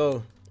night, let's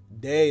go.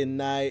 Day and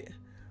night.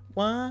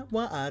 Why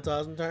I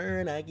toss and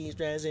turn, I keep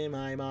stressing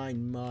my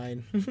mind.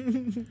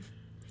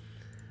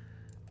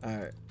 All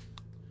right.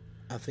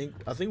 I think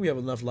we have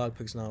enough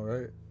lockpicks now,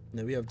 right?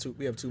 Yeah, we have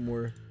two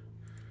more.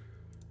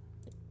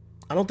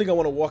 I don't think I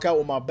want to walk out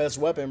with my best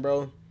weapon,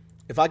 bro.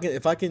 If I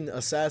can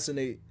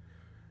assassinate,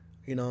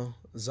 you know,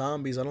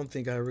 zombies, I don't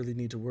think I really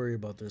need to worry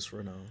about this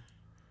for now.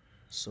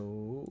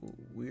 So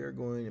we are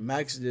going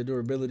max. The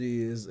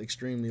durability is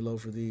extremely low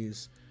for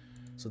these,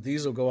 so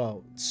these will go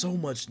out. So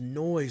much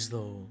noise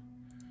though.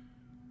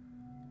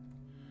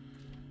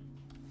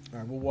 All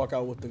right, we'll walk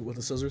out with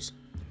the scissors.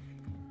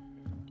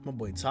 My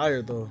boy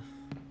tired though.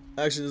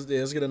 Actually,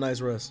 let's get a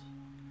nice rest.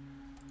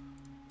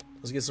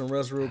 Let's get some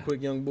rest real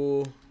quick, young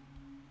bull.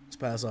 Let's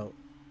pass out.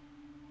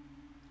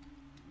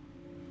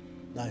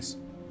 Nice.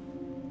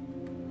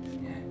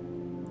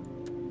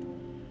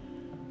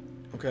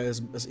 Okay,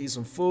 let's eat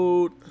some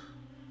food.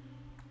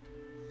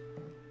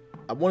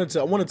 I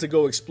wanted to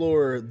go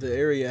explore the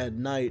area at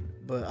night,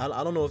 but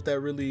I don't know if that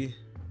really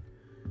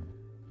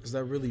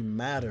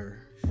matter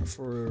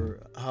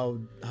for how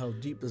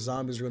deep the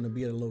zombies are going to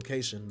be at a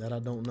location that I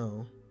don't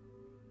know.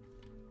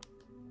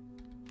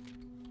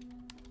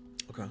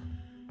 Okay.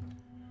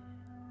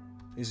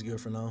 He's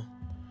good for now.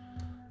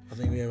 I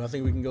think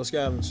we can go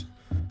scavenge.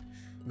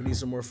 We need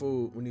some more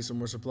food. We need some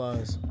more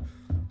supplies.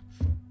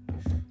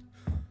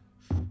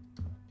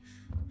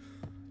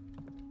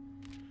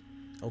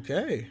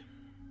 Okay.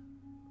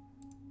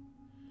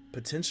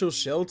 Potential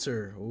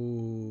shelter.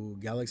 Ooh,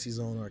 Galaxy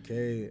Zone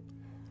Arcade.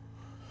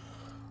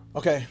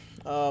 Okay.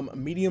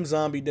 Medium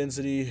zombie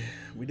density.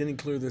 We didn't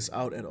clear this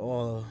out at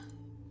all.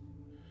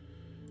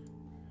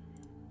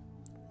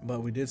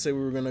 But we did say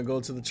we were going to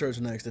go to the church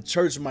next. The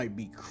church might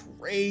be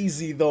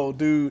crazy, though,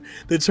 dude.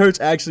 The church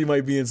actually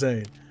might be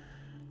insane.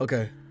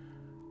 Okay.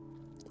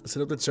 Let's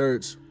hit up the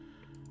church.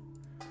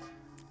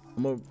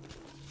 I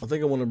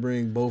think I want to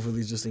bring both of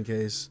these just in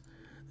case.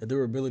 The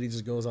durability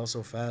just goes out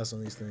so fast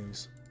on these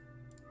things.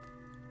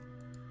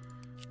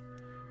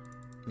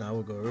 Nah,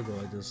 we'll go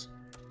like this.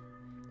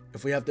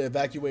 If we have to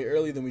evacuate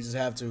early, then we just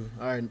have to.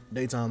 All right,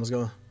 daytime, let's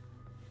go.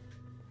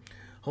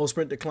 Hold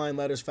sprint to climb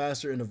ladders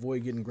faster and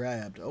avoid getting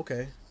grabbed.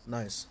 Okay,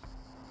 nice.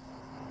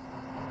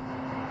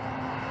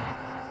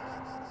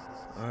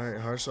 All right,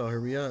 Harshaw,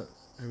 here we are.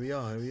 Here we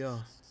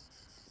are.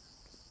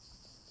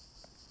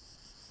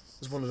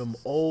 It's one of them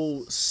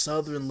old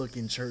southern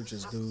looking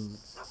churches, dude.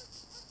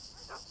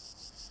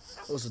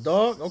 Oh, it's a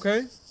dog?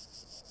 Okay.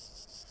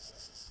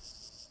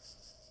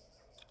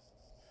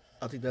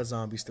 I think that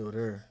zombie's still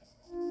there.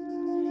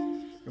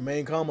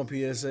 Remain calm. A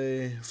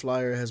PSA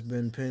flyer has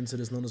been pinned to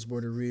this notice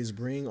board. It reads,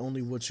 bring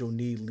only what you'll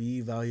need.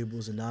 Leave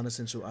valuables and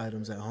non-essential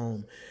items at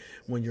home.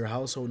 When your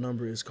household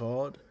number is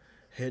called,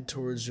 head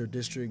towards your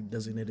district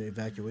designated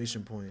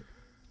evacuation point.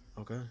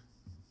 Okay.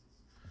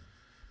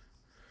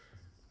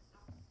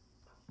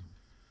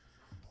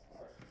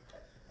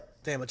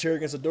 Damn, a chair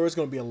against the door is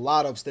going to be a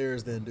lot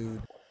upstairs then,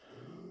 dude.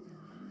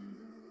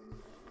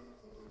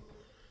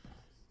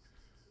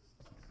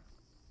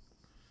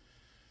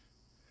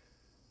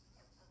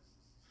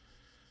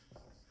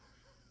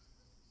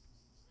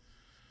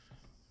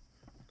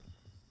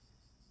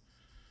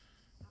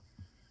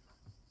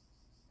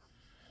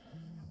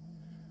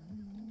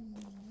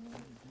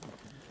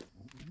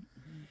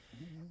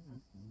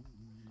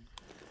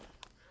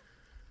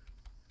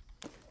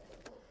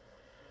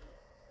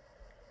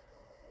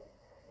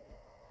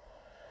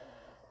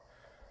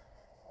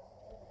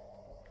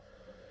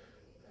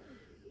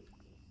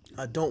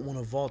 I don't want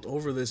to vault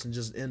over this and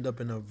just end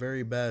up in a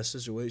very bad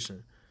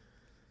situation.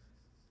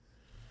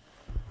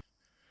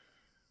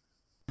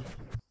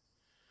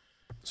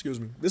 Excuse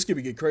me. This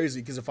could get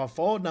crazy because if I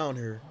fall down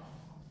here,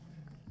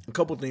 a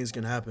couple things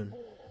can happen.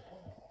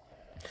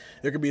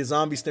 There could be a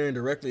zombie staring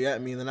directly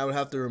at me, and then I would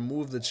have to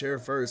remove the chair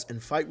first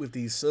and fight with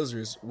these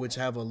scissors, which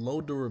have a low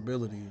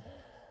durability.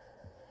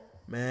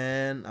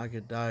 Man, I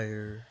could die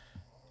here.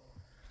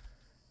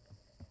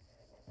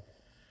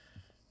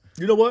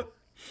 You know what?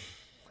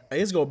 Hey,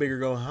 let's go bigger.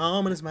 Go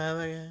home in this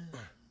man.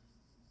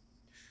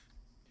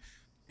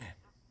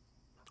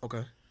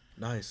 Okay,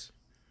 nice,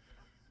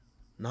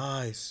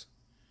 nice.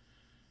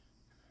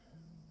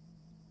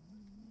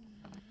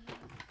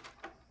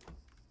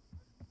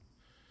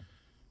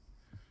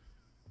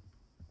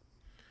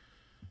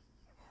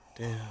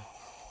 Damn,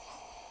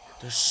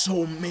 there's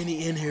so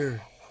many in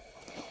here.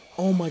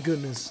 Oh my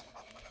goodness.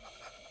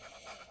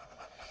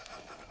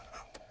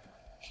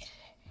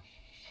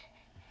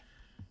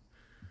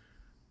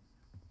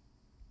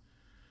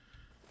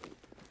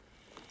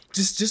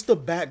 Just the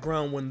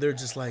background when they're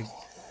just like,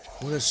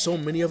 when there's so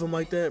many of them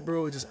like that,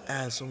 bro, it just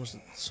adds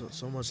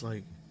so much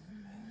like,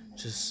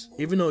 just,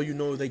 even though you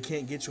know they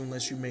can't get you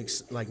unless you make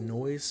like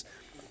noise,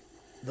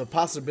 the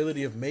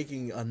possibility of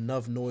making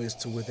enough noise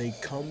to where they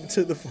come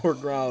to the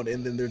foreground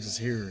and then they're just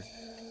here.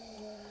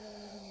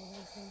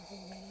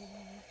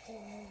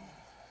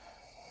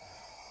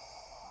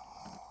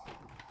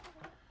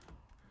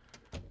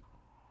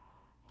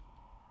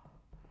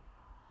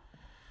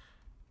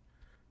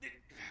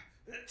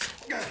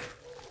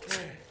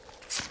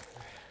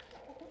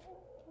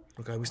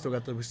 Okay, we still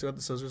got the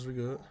scissors. We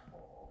good.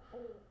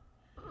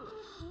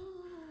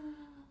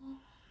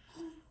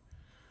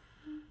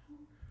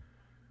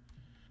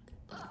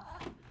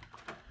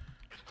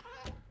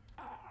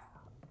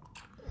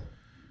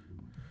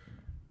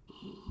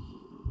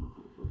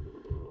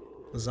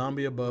 A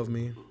zombie above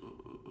me.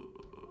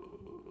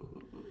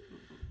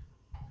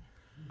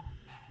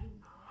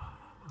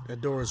 That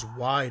door is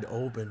wide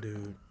open,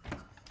 dude.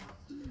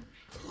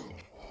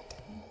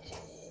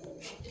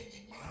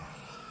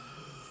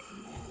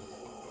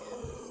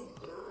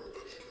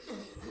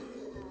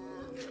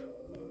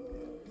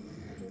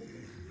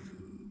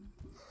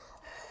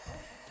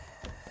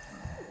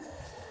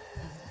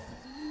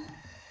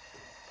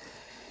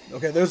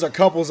 Okay, there's a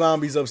couple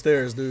zombies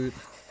upstairs, dude.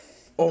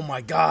 Oh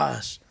my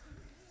gosh.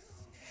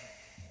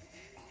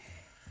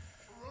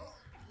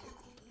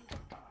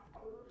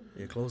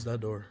 Yeah, close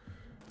that door.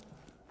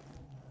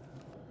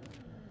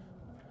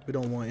 We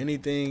don't want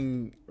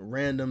anything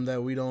random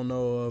that we don't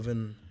know of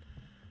and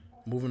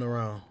moving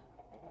around.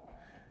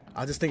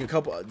 I just think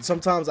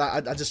sometimes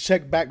I just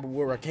check back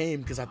where I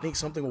came because I think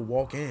something will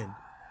walk in.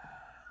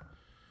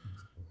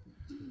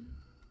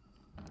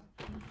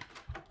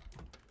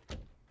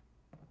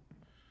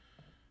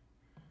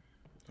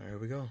 Here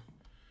we go.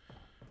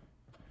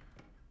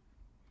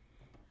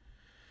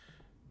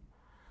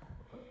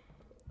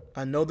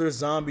 I know there's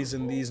zombies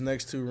in these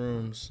next two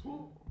rooms.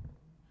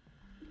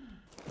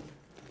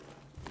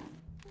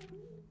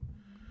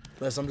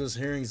 Unless I'm just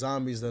hearing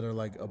zombies that are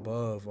like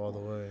above all the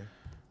way.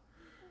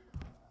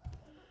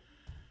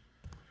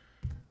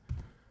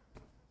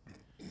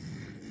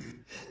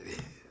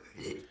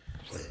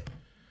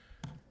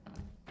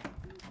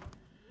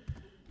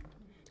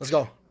 Let's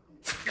go.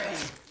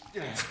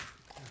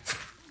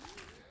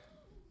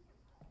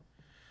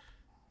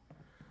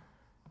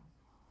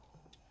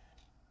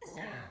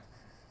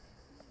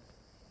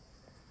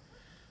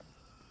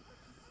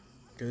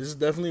 Okay, this is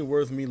definitely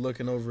worth me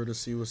looking over to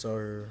see what's out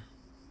here.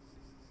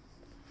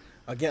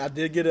 Again, I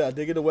did get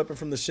a weapon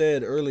from the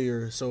shed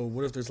earlier. So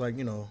what if there's like,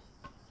 you know,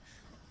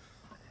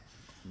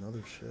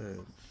 another shed?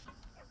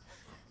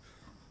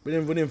 We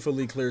didn't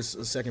fully clear a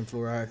second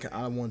floor.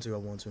 I want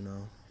to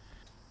now.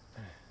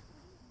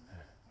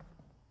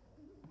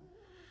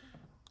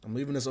 I'm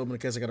leaving this open in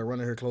case I gotta run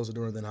in here, close the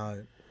door, and then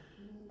hide.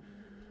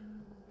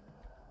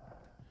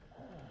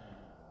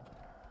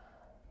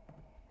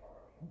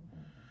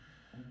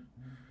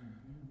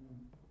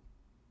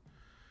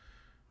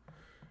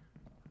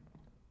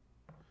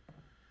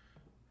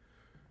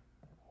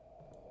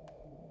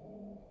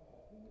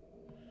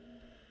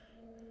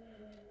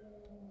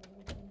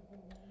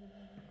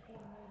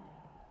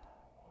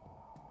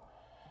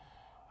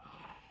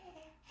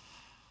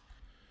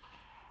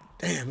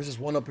 Damn, there's just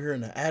one up here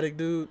in the attic,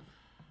 dude.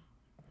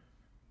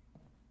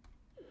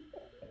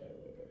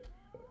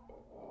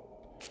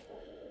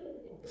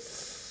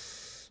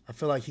 I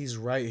feel like he's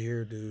right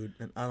here, dude,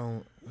 and I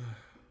don't...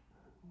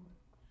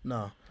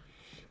 No.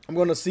 I'm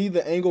going to see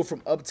the angle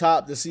from up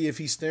top to see if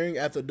he's staring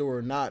at the door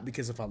or not,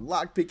 because if I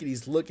lockpick it,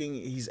 he's looking,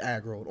 he's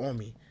aggroed on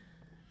me.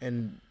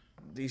 And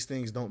these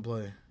things don't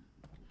play.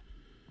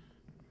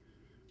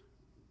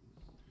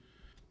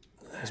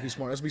 Let's be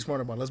smart. Let's be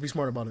smart about it. Let's be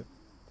smart about it.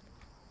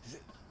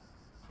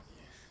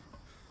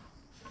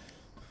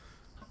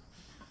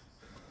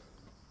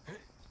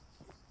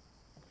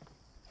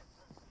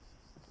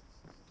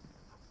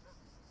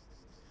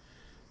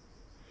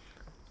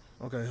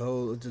 Okay,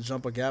 hold to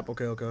jump a gap.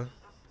 Okay, okay.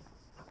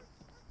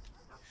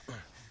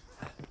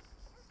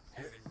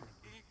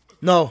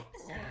 No.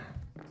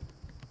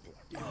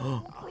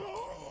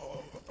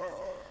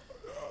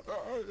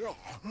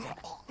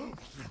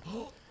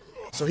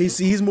 So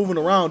he's moving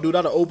around, dude.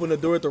 I'd have opened the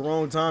door at the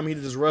wrong time.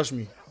 He'd just rush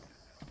me.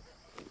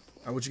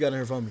 All right, what you got in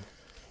here for me?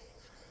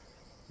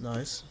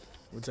 Nice.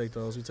 We take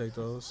those. We take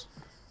those.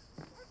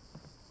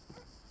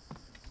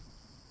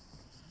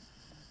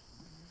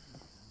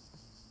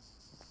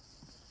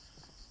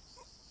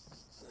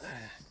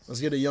 Let's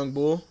get a young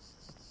bull.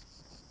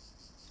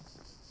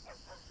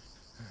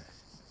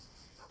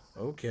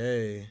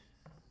 Okay.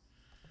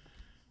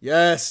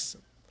 Yes.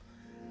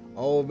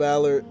 Old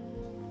Ballard.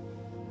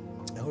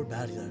 Old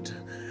Ballard.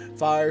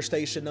 Fire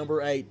station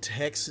number 8.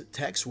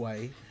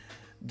 Texway.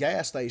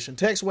 Gas station.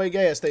 Texway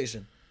gas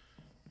station.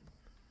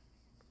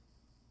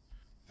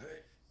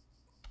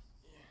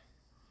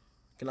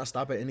 Can I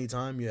stop at any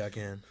time? Yeah, I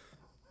can.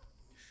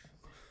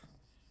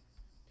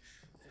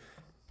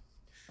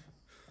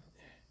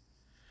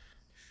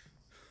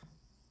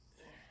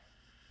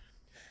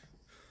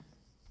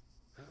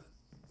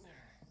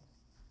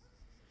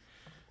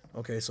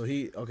 Okay, so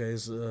we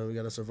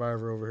got a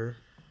survivor over here.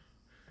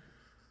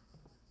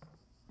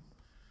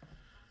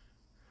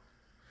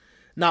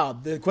 Now,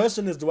 the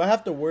question is, do I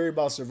have to worry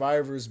about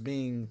survivors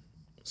being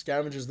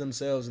scavengers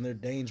themselves and they're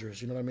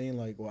dangerous? You know what I mean?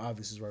 Like, well,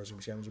 obviously survivors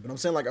are scavengers, but I'm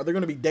saying, like, are they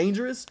going to be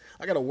dangerous?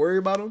 I got to worry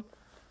about them?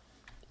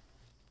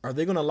 Are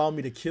they going to allow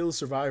me to kill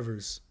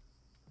survivors?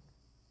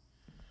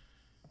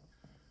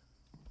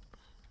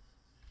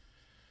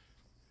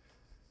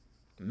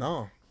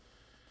 No.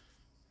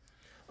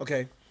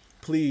 Okay.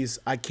 Please,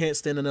 I can't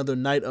stand another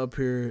night up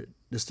here.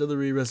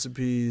 Distillery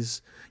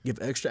recipes. Give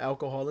extra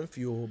alcohol and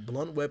fuel.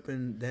 Blunt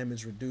weapon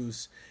damage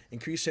reduced.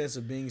 Increased chance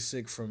of being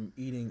sick from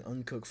eating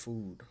uncooked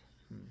food.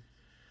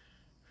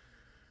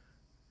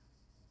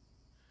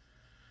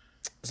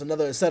 It's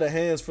another set of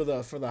hands for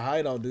the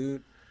hideout,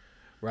 dude.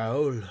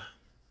 Raul.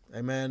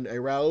 Hey man, hey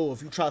Raul,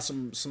 if you try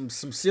some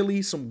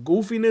silly, some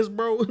goofiness,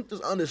 bro,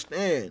 just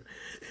understand.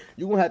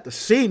 You're gonna have to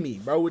see me,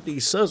 bro, with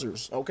these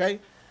scissors,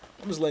 okay?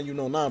 I'm just letting you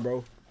know now,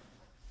 bro.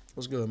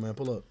 What's good, man?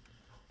 Pull up.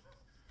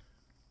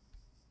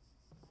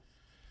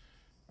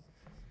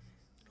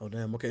 Oh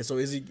damn. Okay, so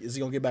is he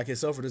gonna get back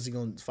himself, or is he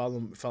gonna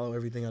follow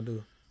everything I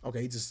do?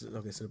 Okay, he just sit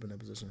up in that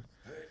position.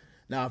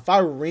 Now, if I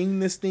ring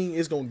this thing,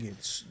 it's gonna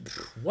get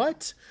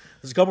what?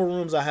 There's a couple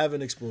rooms I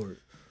haven't explored.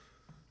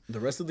 The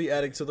rest of the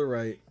attic to the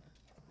right.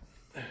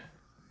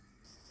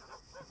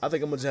 I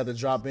think I'm gonna just have to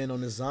drop in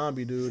on this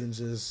zombie dude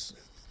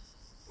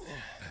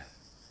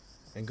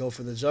and go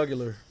for the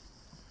jugular.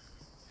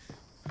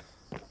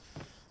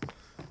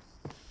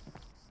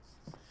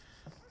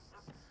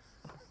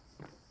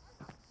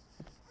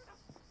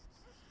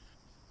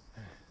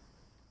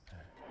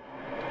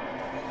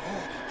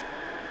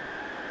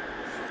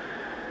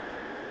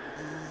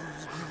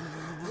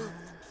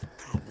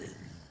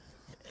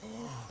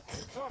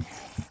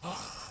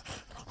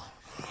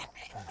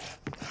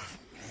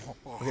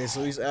 Okay,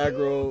 so he's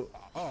aggro.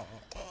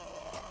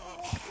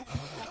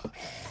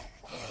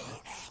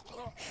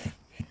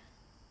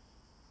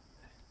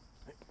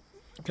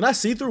 Can I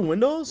see through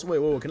windows? Wait,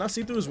 wait, can I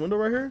see through his window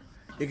right here?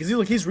 Yeah,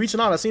 cause he's reaching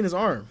out. I seen his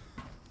arm.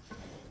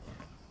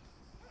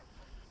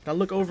 Can I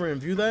look over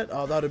and view that?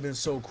 Oh, that'd have been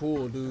so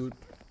cool, dude.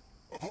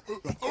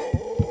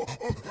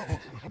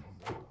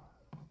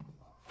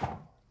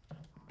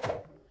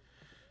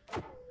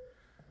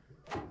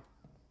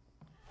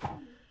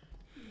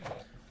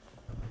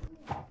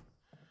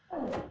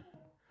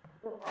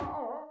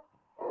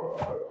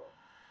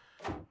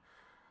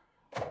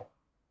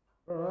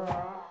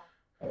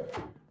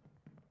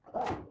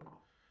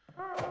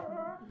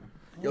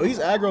 Yo, he's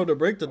aggro to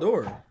break the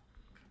door.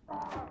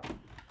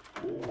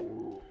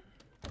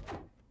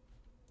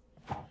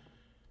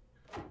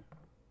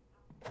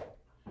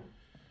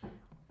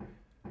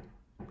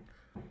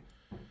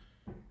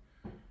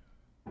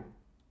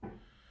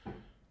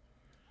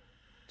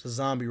 It's a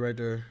zombie right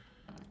there.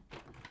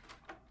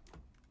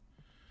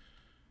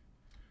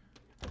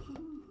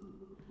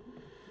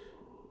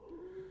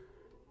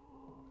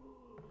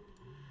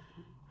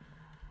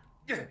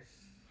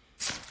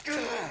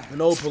 An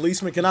old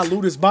policeman. Can I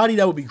loot his body?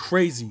 That would be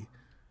crazy.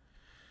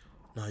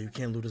 No, you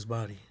can't loot his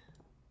body.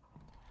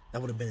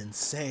 That would have been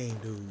insane,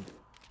 dude.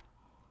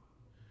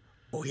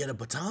 Oh, he had a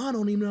baton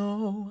on him,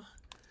 no.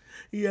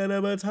 He had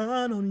a baton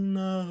on him,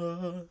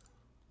 no.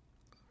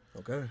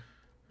 Okay.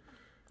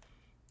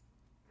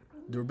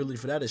 Durability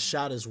for that is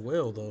shot as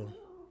well, though.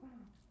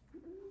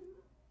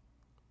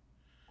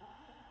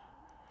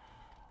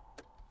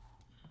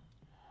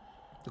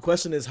 The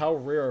question is, how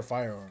rare are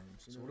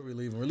firearms? So what are we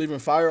leaving? We're leaving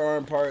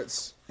firearm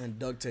parts and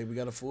duct tape. We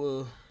got a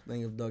full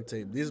thing of duct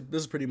tape. This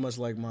is pretty much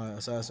like my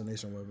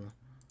assassination weapon.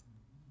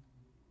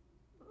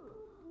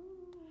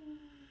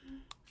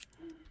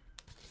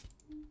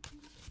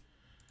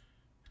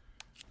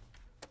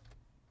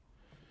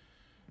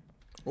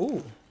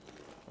 Ooh.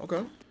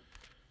 Okay.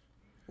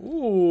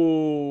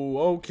 Ooh.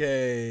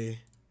 Okay.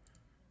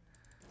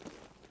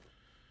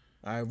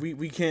 All right.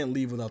 We can't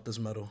leave without this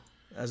metal.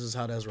 That's just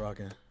how that's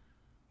rocking.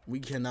 We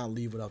cannot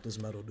leave without this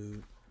metal,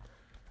 dude.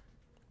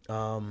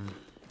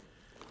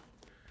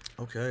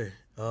 Okay.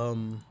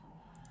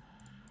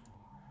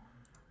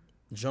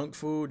 Junk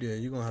food, yeah,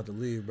 you're gonna have to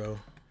leave, bro.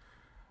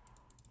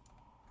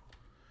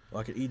 Well,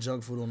 I can eat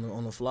junk food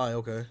on the fly,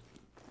 okay.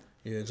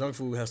 Yeah, junk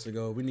food has to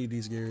go. We need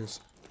these gears.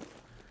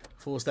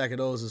 Full stack of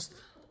those is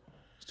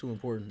too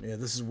important. Yeah,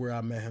 this is where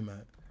I met him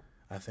at,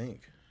 I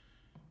think.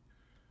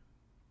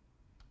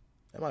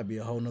 That might be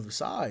a whole nother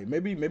side.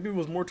 Maybe it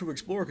was more to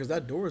explore because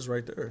that door is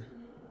right there.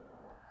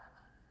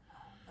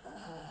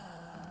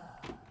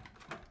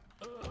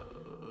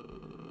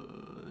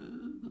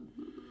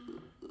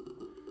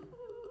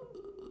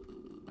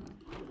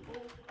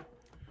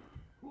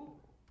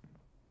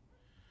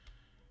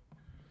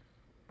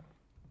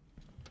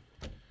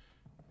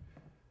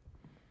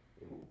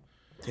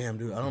 Damn,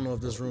 dude, I don't know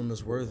if this room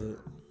is worth it.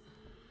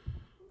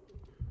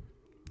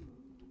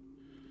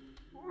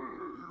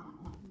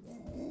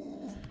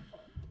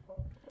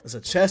 There's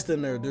a chest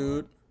in there,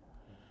 dude.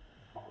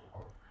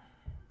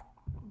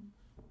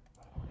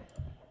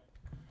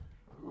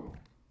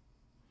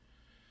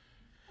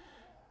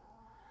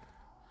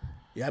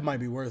 Yeah, it might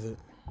be worth it.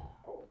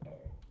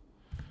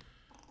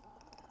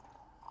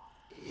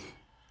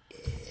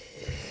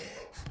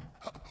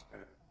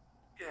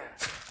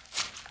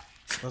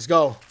 Let's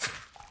go.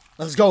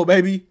 Let's go,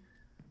 baby.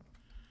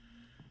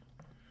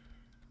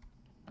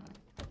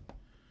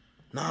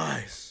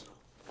 Nice.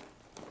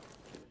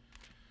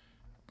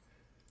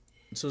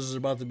 Scissors are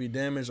about to be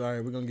damaged. All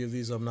right, we're going to give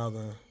these up now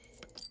then.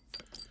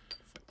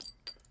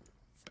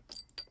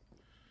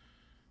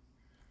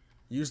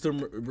 Use to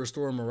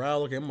restore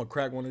morale. Okay, I'm going to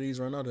crack one of these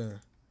right now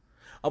then.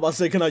 I'm about to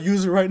say, can I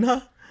use it right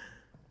now?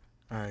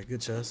 All right,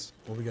 good chest.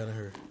 What we got in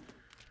here?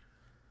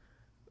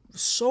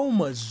 So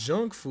much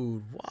junk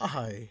food.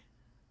 Why?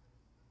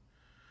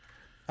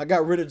 I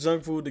got rid of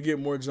junk food to get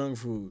more junk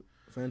food.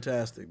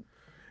 Fantastic.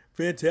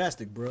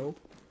 Fantastic, bro.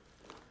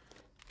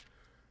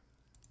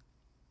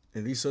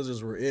 And these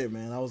scissors were it,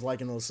 man. I was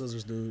liking those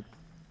scissors, dude.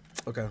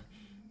 Okay.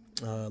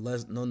 No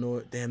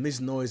noise. Damn, this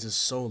noise is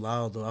so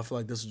loud, though. I feel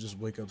like this will just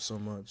wake up so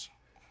much.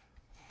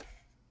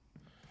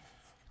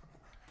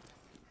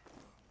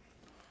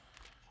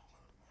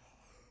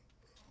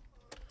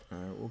 All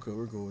right,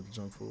 we're good with the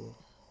junk food.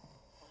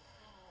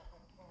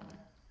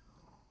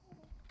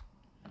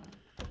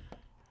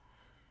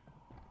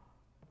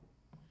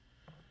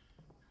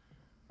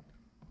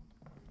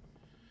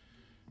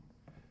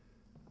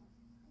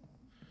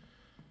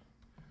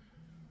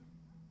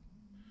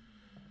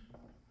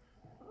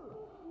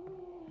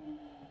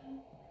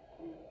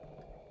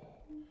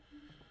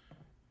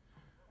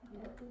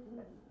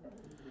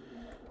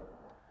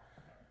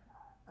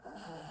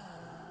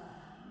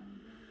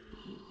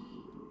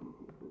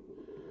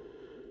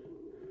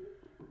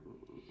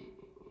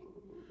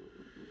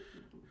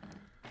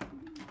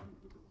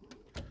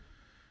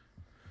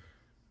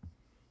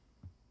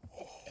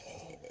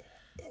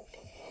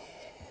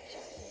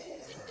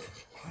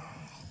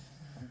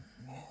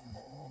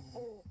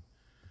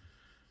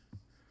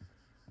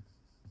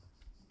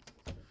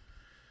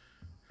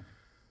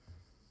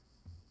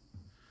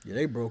 Yeah,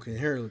 they broke in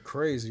here look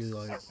crazy.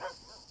 Like,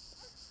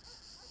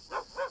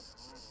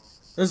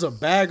 there's a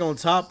bag on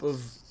top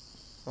of.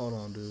 Hold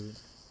on, dude.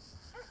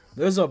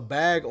 There's a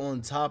bag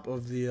on top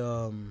of the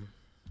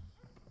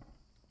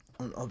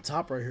up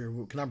top right here.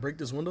 Can I break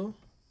this window?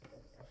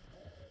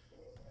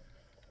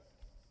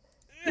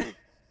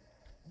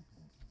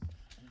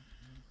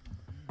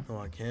 No,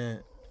 I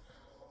can't.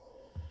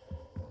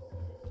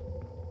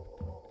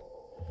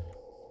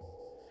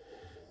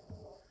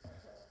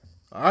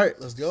 All right,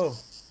 let's go.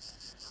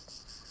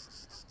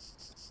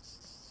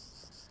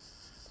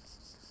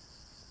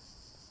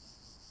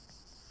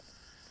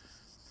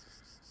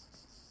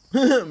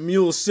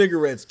 Mule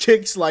cigarettes,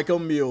 kicks like a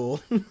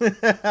mule.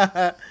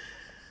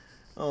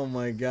 Oh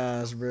my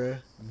gosh, bruh.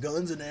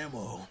 Guns and ammo.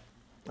 All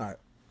right.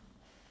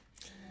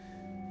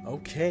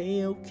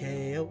 Okay.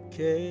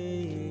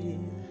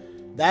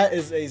 That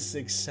is a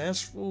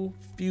successful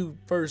few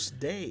first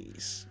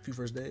days.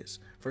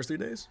 First 3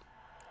 days?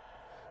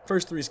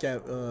 First 3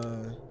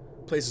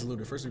 places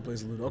looted. First 3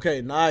 places looted.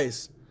 Okay,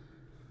 nice.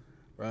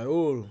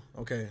 Raul.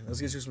 Okay,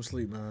 let's get you some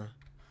sleep, man.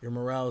 Your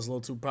morale is a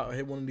little too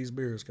hit one of these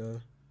beers,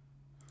 cuz.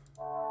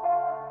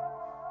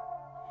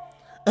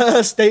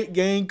 State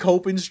gang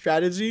coping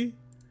strategy.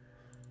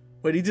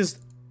 Wait, he just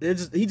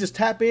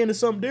tap into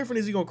something different?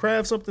 Is he gonna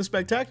craft something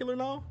spectacular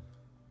now?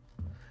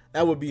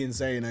 That would be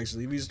insane,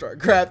 actually. If you start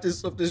crafting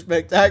something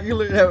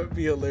spectacular, that would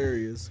be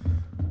hilarious.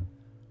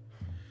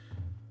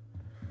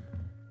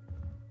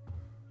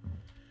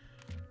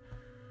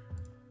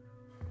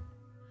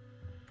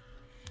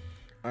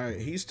 All right,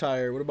 he's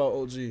tired. What about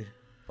OG?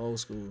 Old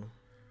school.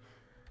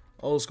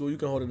 Old school, you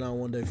can hold it down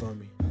one day for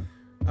me.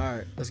 All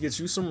right, let's get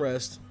you some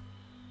rest.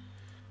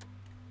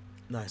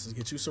 Nice, let's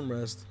get you some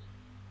rest.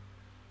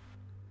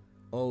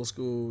 Old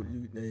school,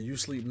 you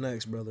sleep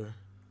next, brother.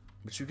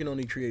 But you can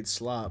only create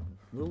slop.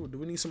 Do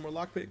we need some more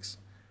lockpicks?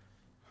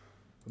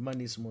 We might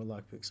need some more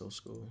lockpicks, old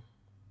school.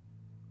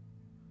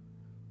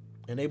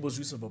 Enables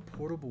use of a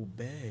portable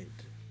bed.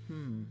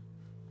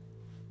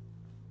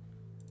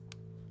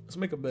 Let's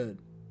make a bed.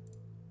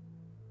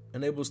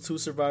 Enables 2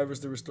 survivors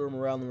to restore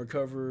morale and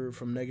recover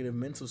from negative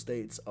mental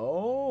states.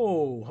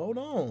 Oh, hold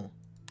on.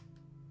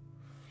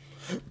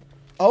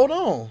 Hold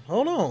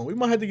on. We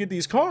might have to get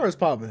these cards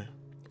popping.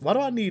 Why do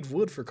I need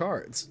wood for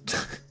cards?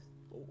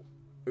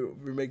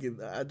 We're making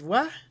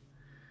what?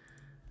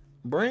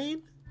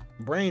 Brain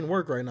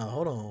work right now.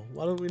 Hold on.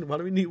 Why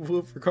do we need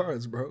wood for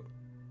cards, bro?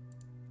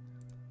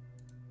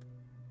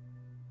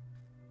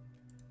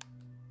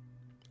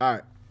 All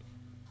right.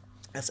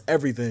 That's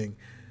everything.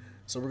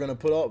 So we're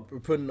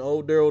putting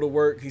old Daryl to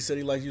work. He said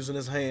he likes using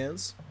his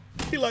hands.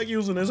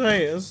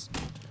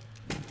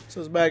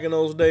 Since back in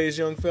those days,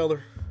 young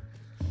feller.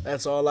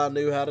 That's all I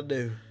knew how to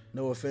do.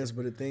 No offense,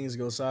 but if things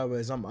go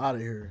sideways, I'm out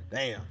of here.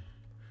 Damn.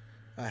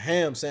 A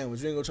ham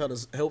sandwich. You ain't gonna try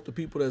to help the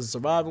people that's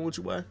surviving with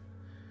you, boy?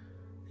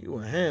 You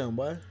a ham,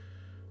 boy.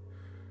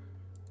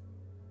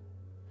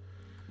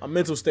 My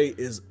mental state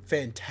is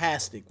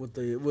fantastic with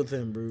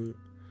him, bro.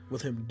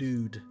 With him,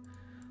 dude.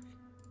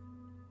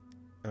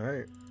 All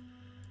right.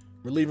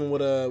 We leaving with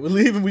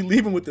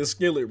the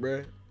skillet,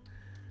 bro.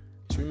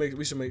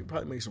 We should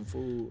probably make some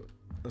food.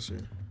 Let's see.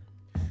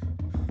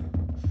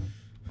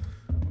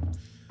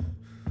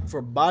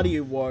 For body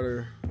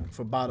water,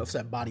 for bottled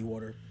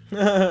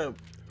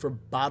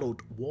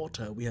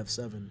water, we have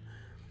 7.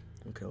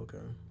 Okay.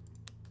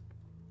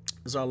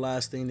 This is our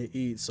last thing to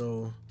eat,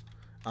 so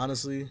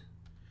honestly,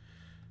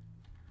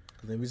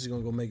 I think we just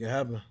gonna go make it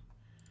happen.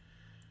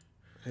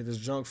 Hit this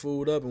junk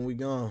food up and we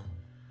gone.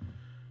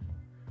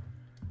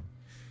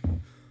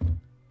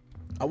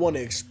 I want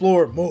to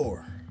explore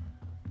more.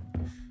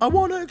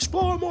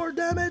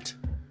 Damn it.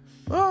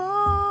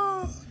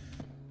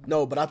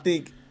 No, but I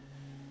think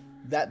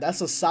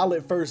that's a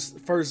solid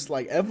first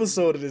like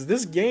episode of this.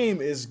 This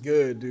game is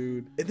good,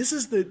 dude. And this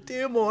is the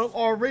demo. I'm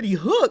already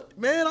hooked,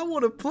 man. I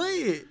want to play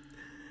it.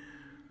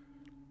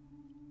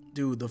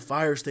 Dude, the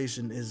fire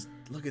station is,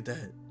 look at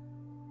that.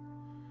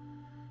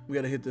 We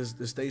got to hit this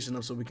station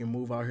up so we can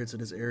move out here to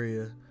this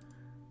area.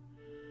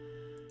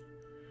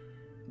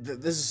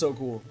 This is so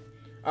cool.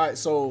 All right,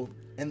 so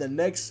in the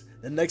next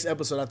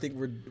episode, I think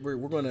we're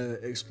going to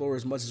explore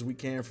as much as we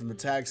can, from the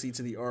taxi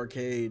to the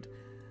arcade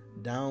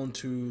down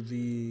to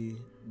the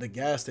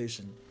gas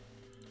station,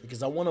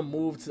 because I want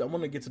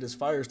to get to this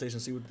fire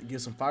station, get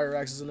some fire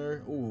axes in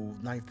there. Ooh,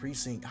 9th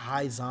precinct,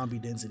 high zombie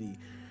density,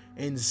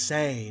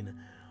 insane.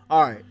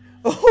 All right.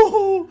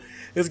 Oh,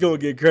 it's gonna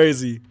get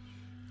crazy.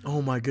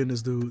 Oh my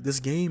goodness, dude, this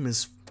game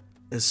is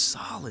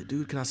solid,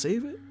 dude. Can I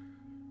save it?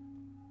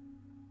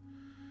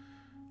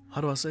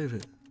 How do I save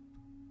it?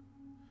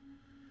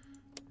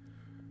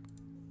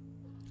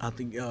 I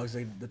think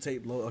the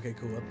tape load. Okay,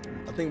 cool.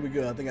 I think we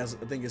good. I think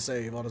it's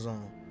saved on its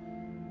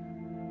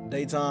own.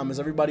 Daytime. Is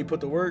everybody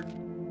put to work?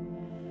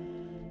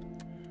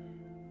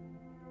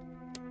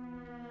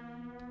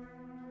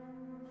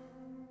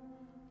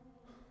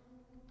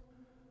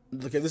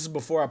 Okay, this is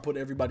before I put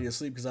everybody to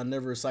sleep because I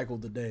never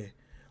cycled the day.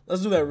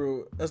 Let's do that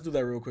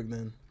real quick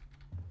then.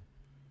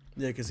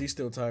 Yeah, because he's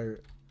still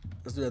tired.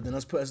 Let's do that then.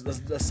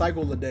 Let's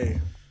cycle the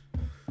day.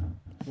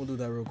 We'll do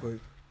that real quick.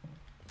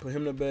 Put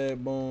him to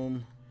bed,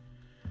 boom.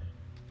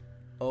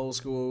 Old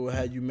school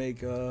had you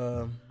make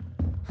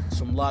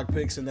some lock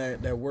picks in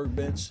that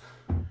workbench.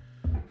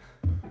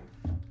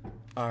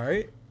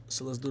 Alright,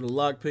 so let's do the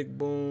lock pick,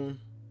 boom.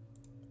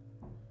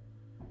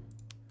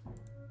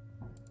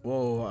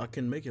 Whoa, I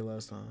couldn't make it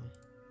last time.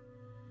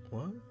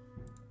 What?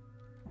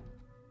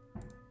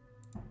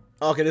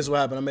 Okay, this is what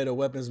happened. I made a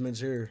weapons bench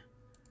here.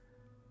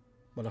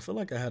 But I feel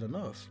like I had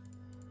enough.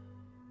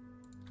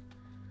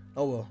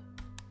 Oh well.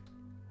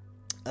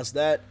 That's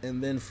that.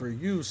 And then for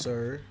you,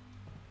 sir,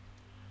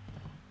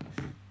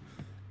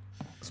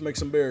 let's make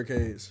some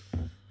barricades.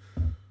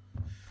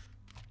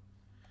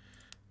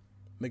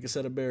 Make a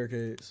set of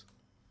barricades.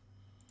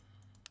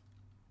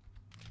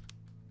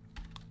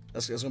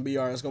 That's gonna be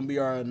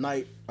our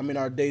night. I mean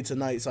our day to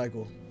night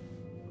cycle.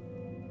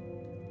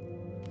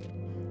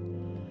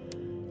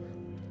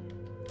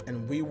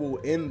 And we will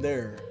end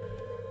there.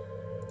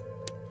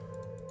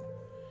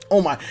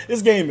 Oh my,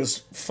 this game is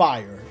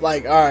fire.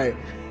 Like, all right,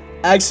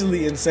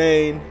 actually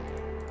insane.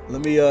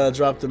 Let me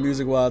drop the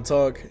music while I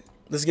talk.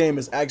 This game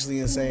is actually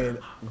insane.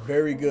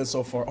 Very good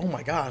so far. Oh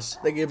my gosh,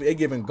 they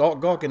giving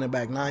Gawk in the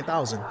back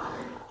 9,000.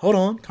 Hold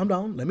on, calm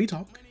down. Let me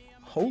talk.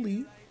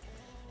 Holy.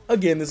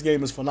 Again, this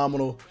game is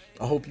phenomenal.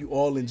 I hope you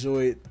all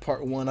enjoyed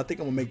part 1. I think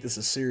I'm gonna make this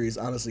a series,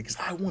 honestly, because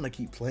I want to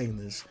keep playing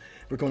this.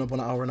 We're coming up on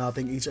an hour now. I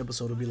think each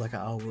episode will be like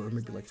an hour or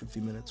maybe like 50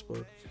 minutes.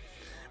 But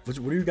what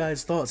are your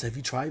guys' thoughts? Have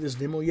you tried this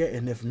demo yet?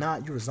 And if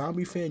not, you're a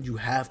zombie fan, you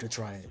have to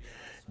try it.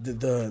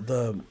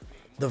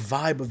 The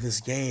vibe of this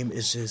game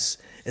is just,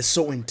 it's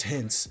so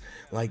intense.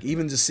 Like,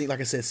 even just seeing,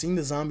 like I said, seeing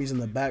the zombies in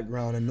the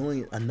background and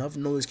knowing enough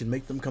noise can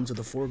make them come to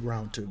the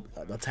foreground to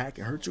attack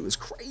and hurt you is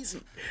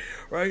crazy,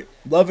 right?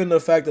 Loving the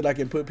fact that I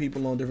can put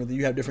people on different,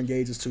 you have different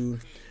gauges too.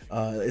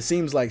 It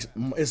seems like,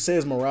 it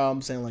says morale,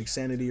 I'm saying like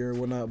sanity or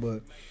whatnot,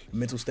 but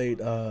mental state,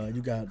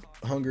 you got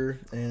hunger,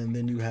 and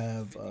then you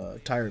have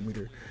tired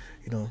meter.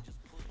 You know,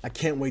 I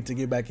can't wait to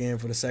get back in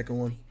for the second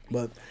one.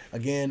 But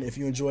again, if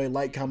you enjoy,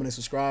 like, comment, and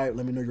subscribe.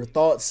 Let me know your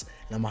thoughts,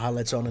 and I'm gonna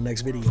holler at you on the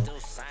next video.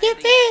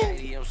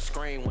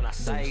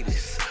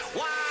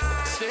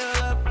 Still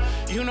up,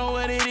 you know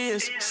what it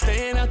is.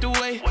 Staying out the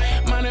way,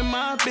 minding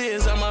my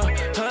biz. I'm a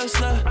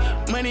hustler,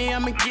 money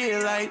I'ma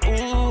get like,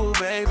 ooh,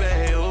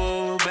 baby,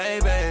 ooh,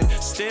 baby.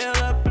 Still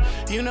up,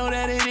 you know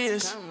that it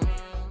is.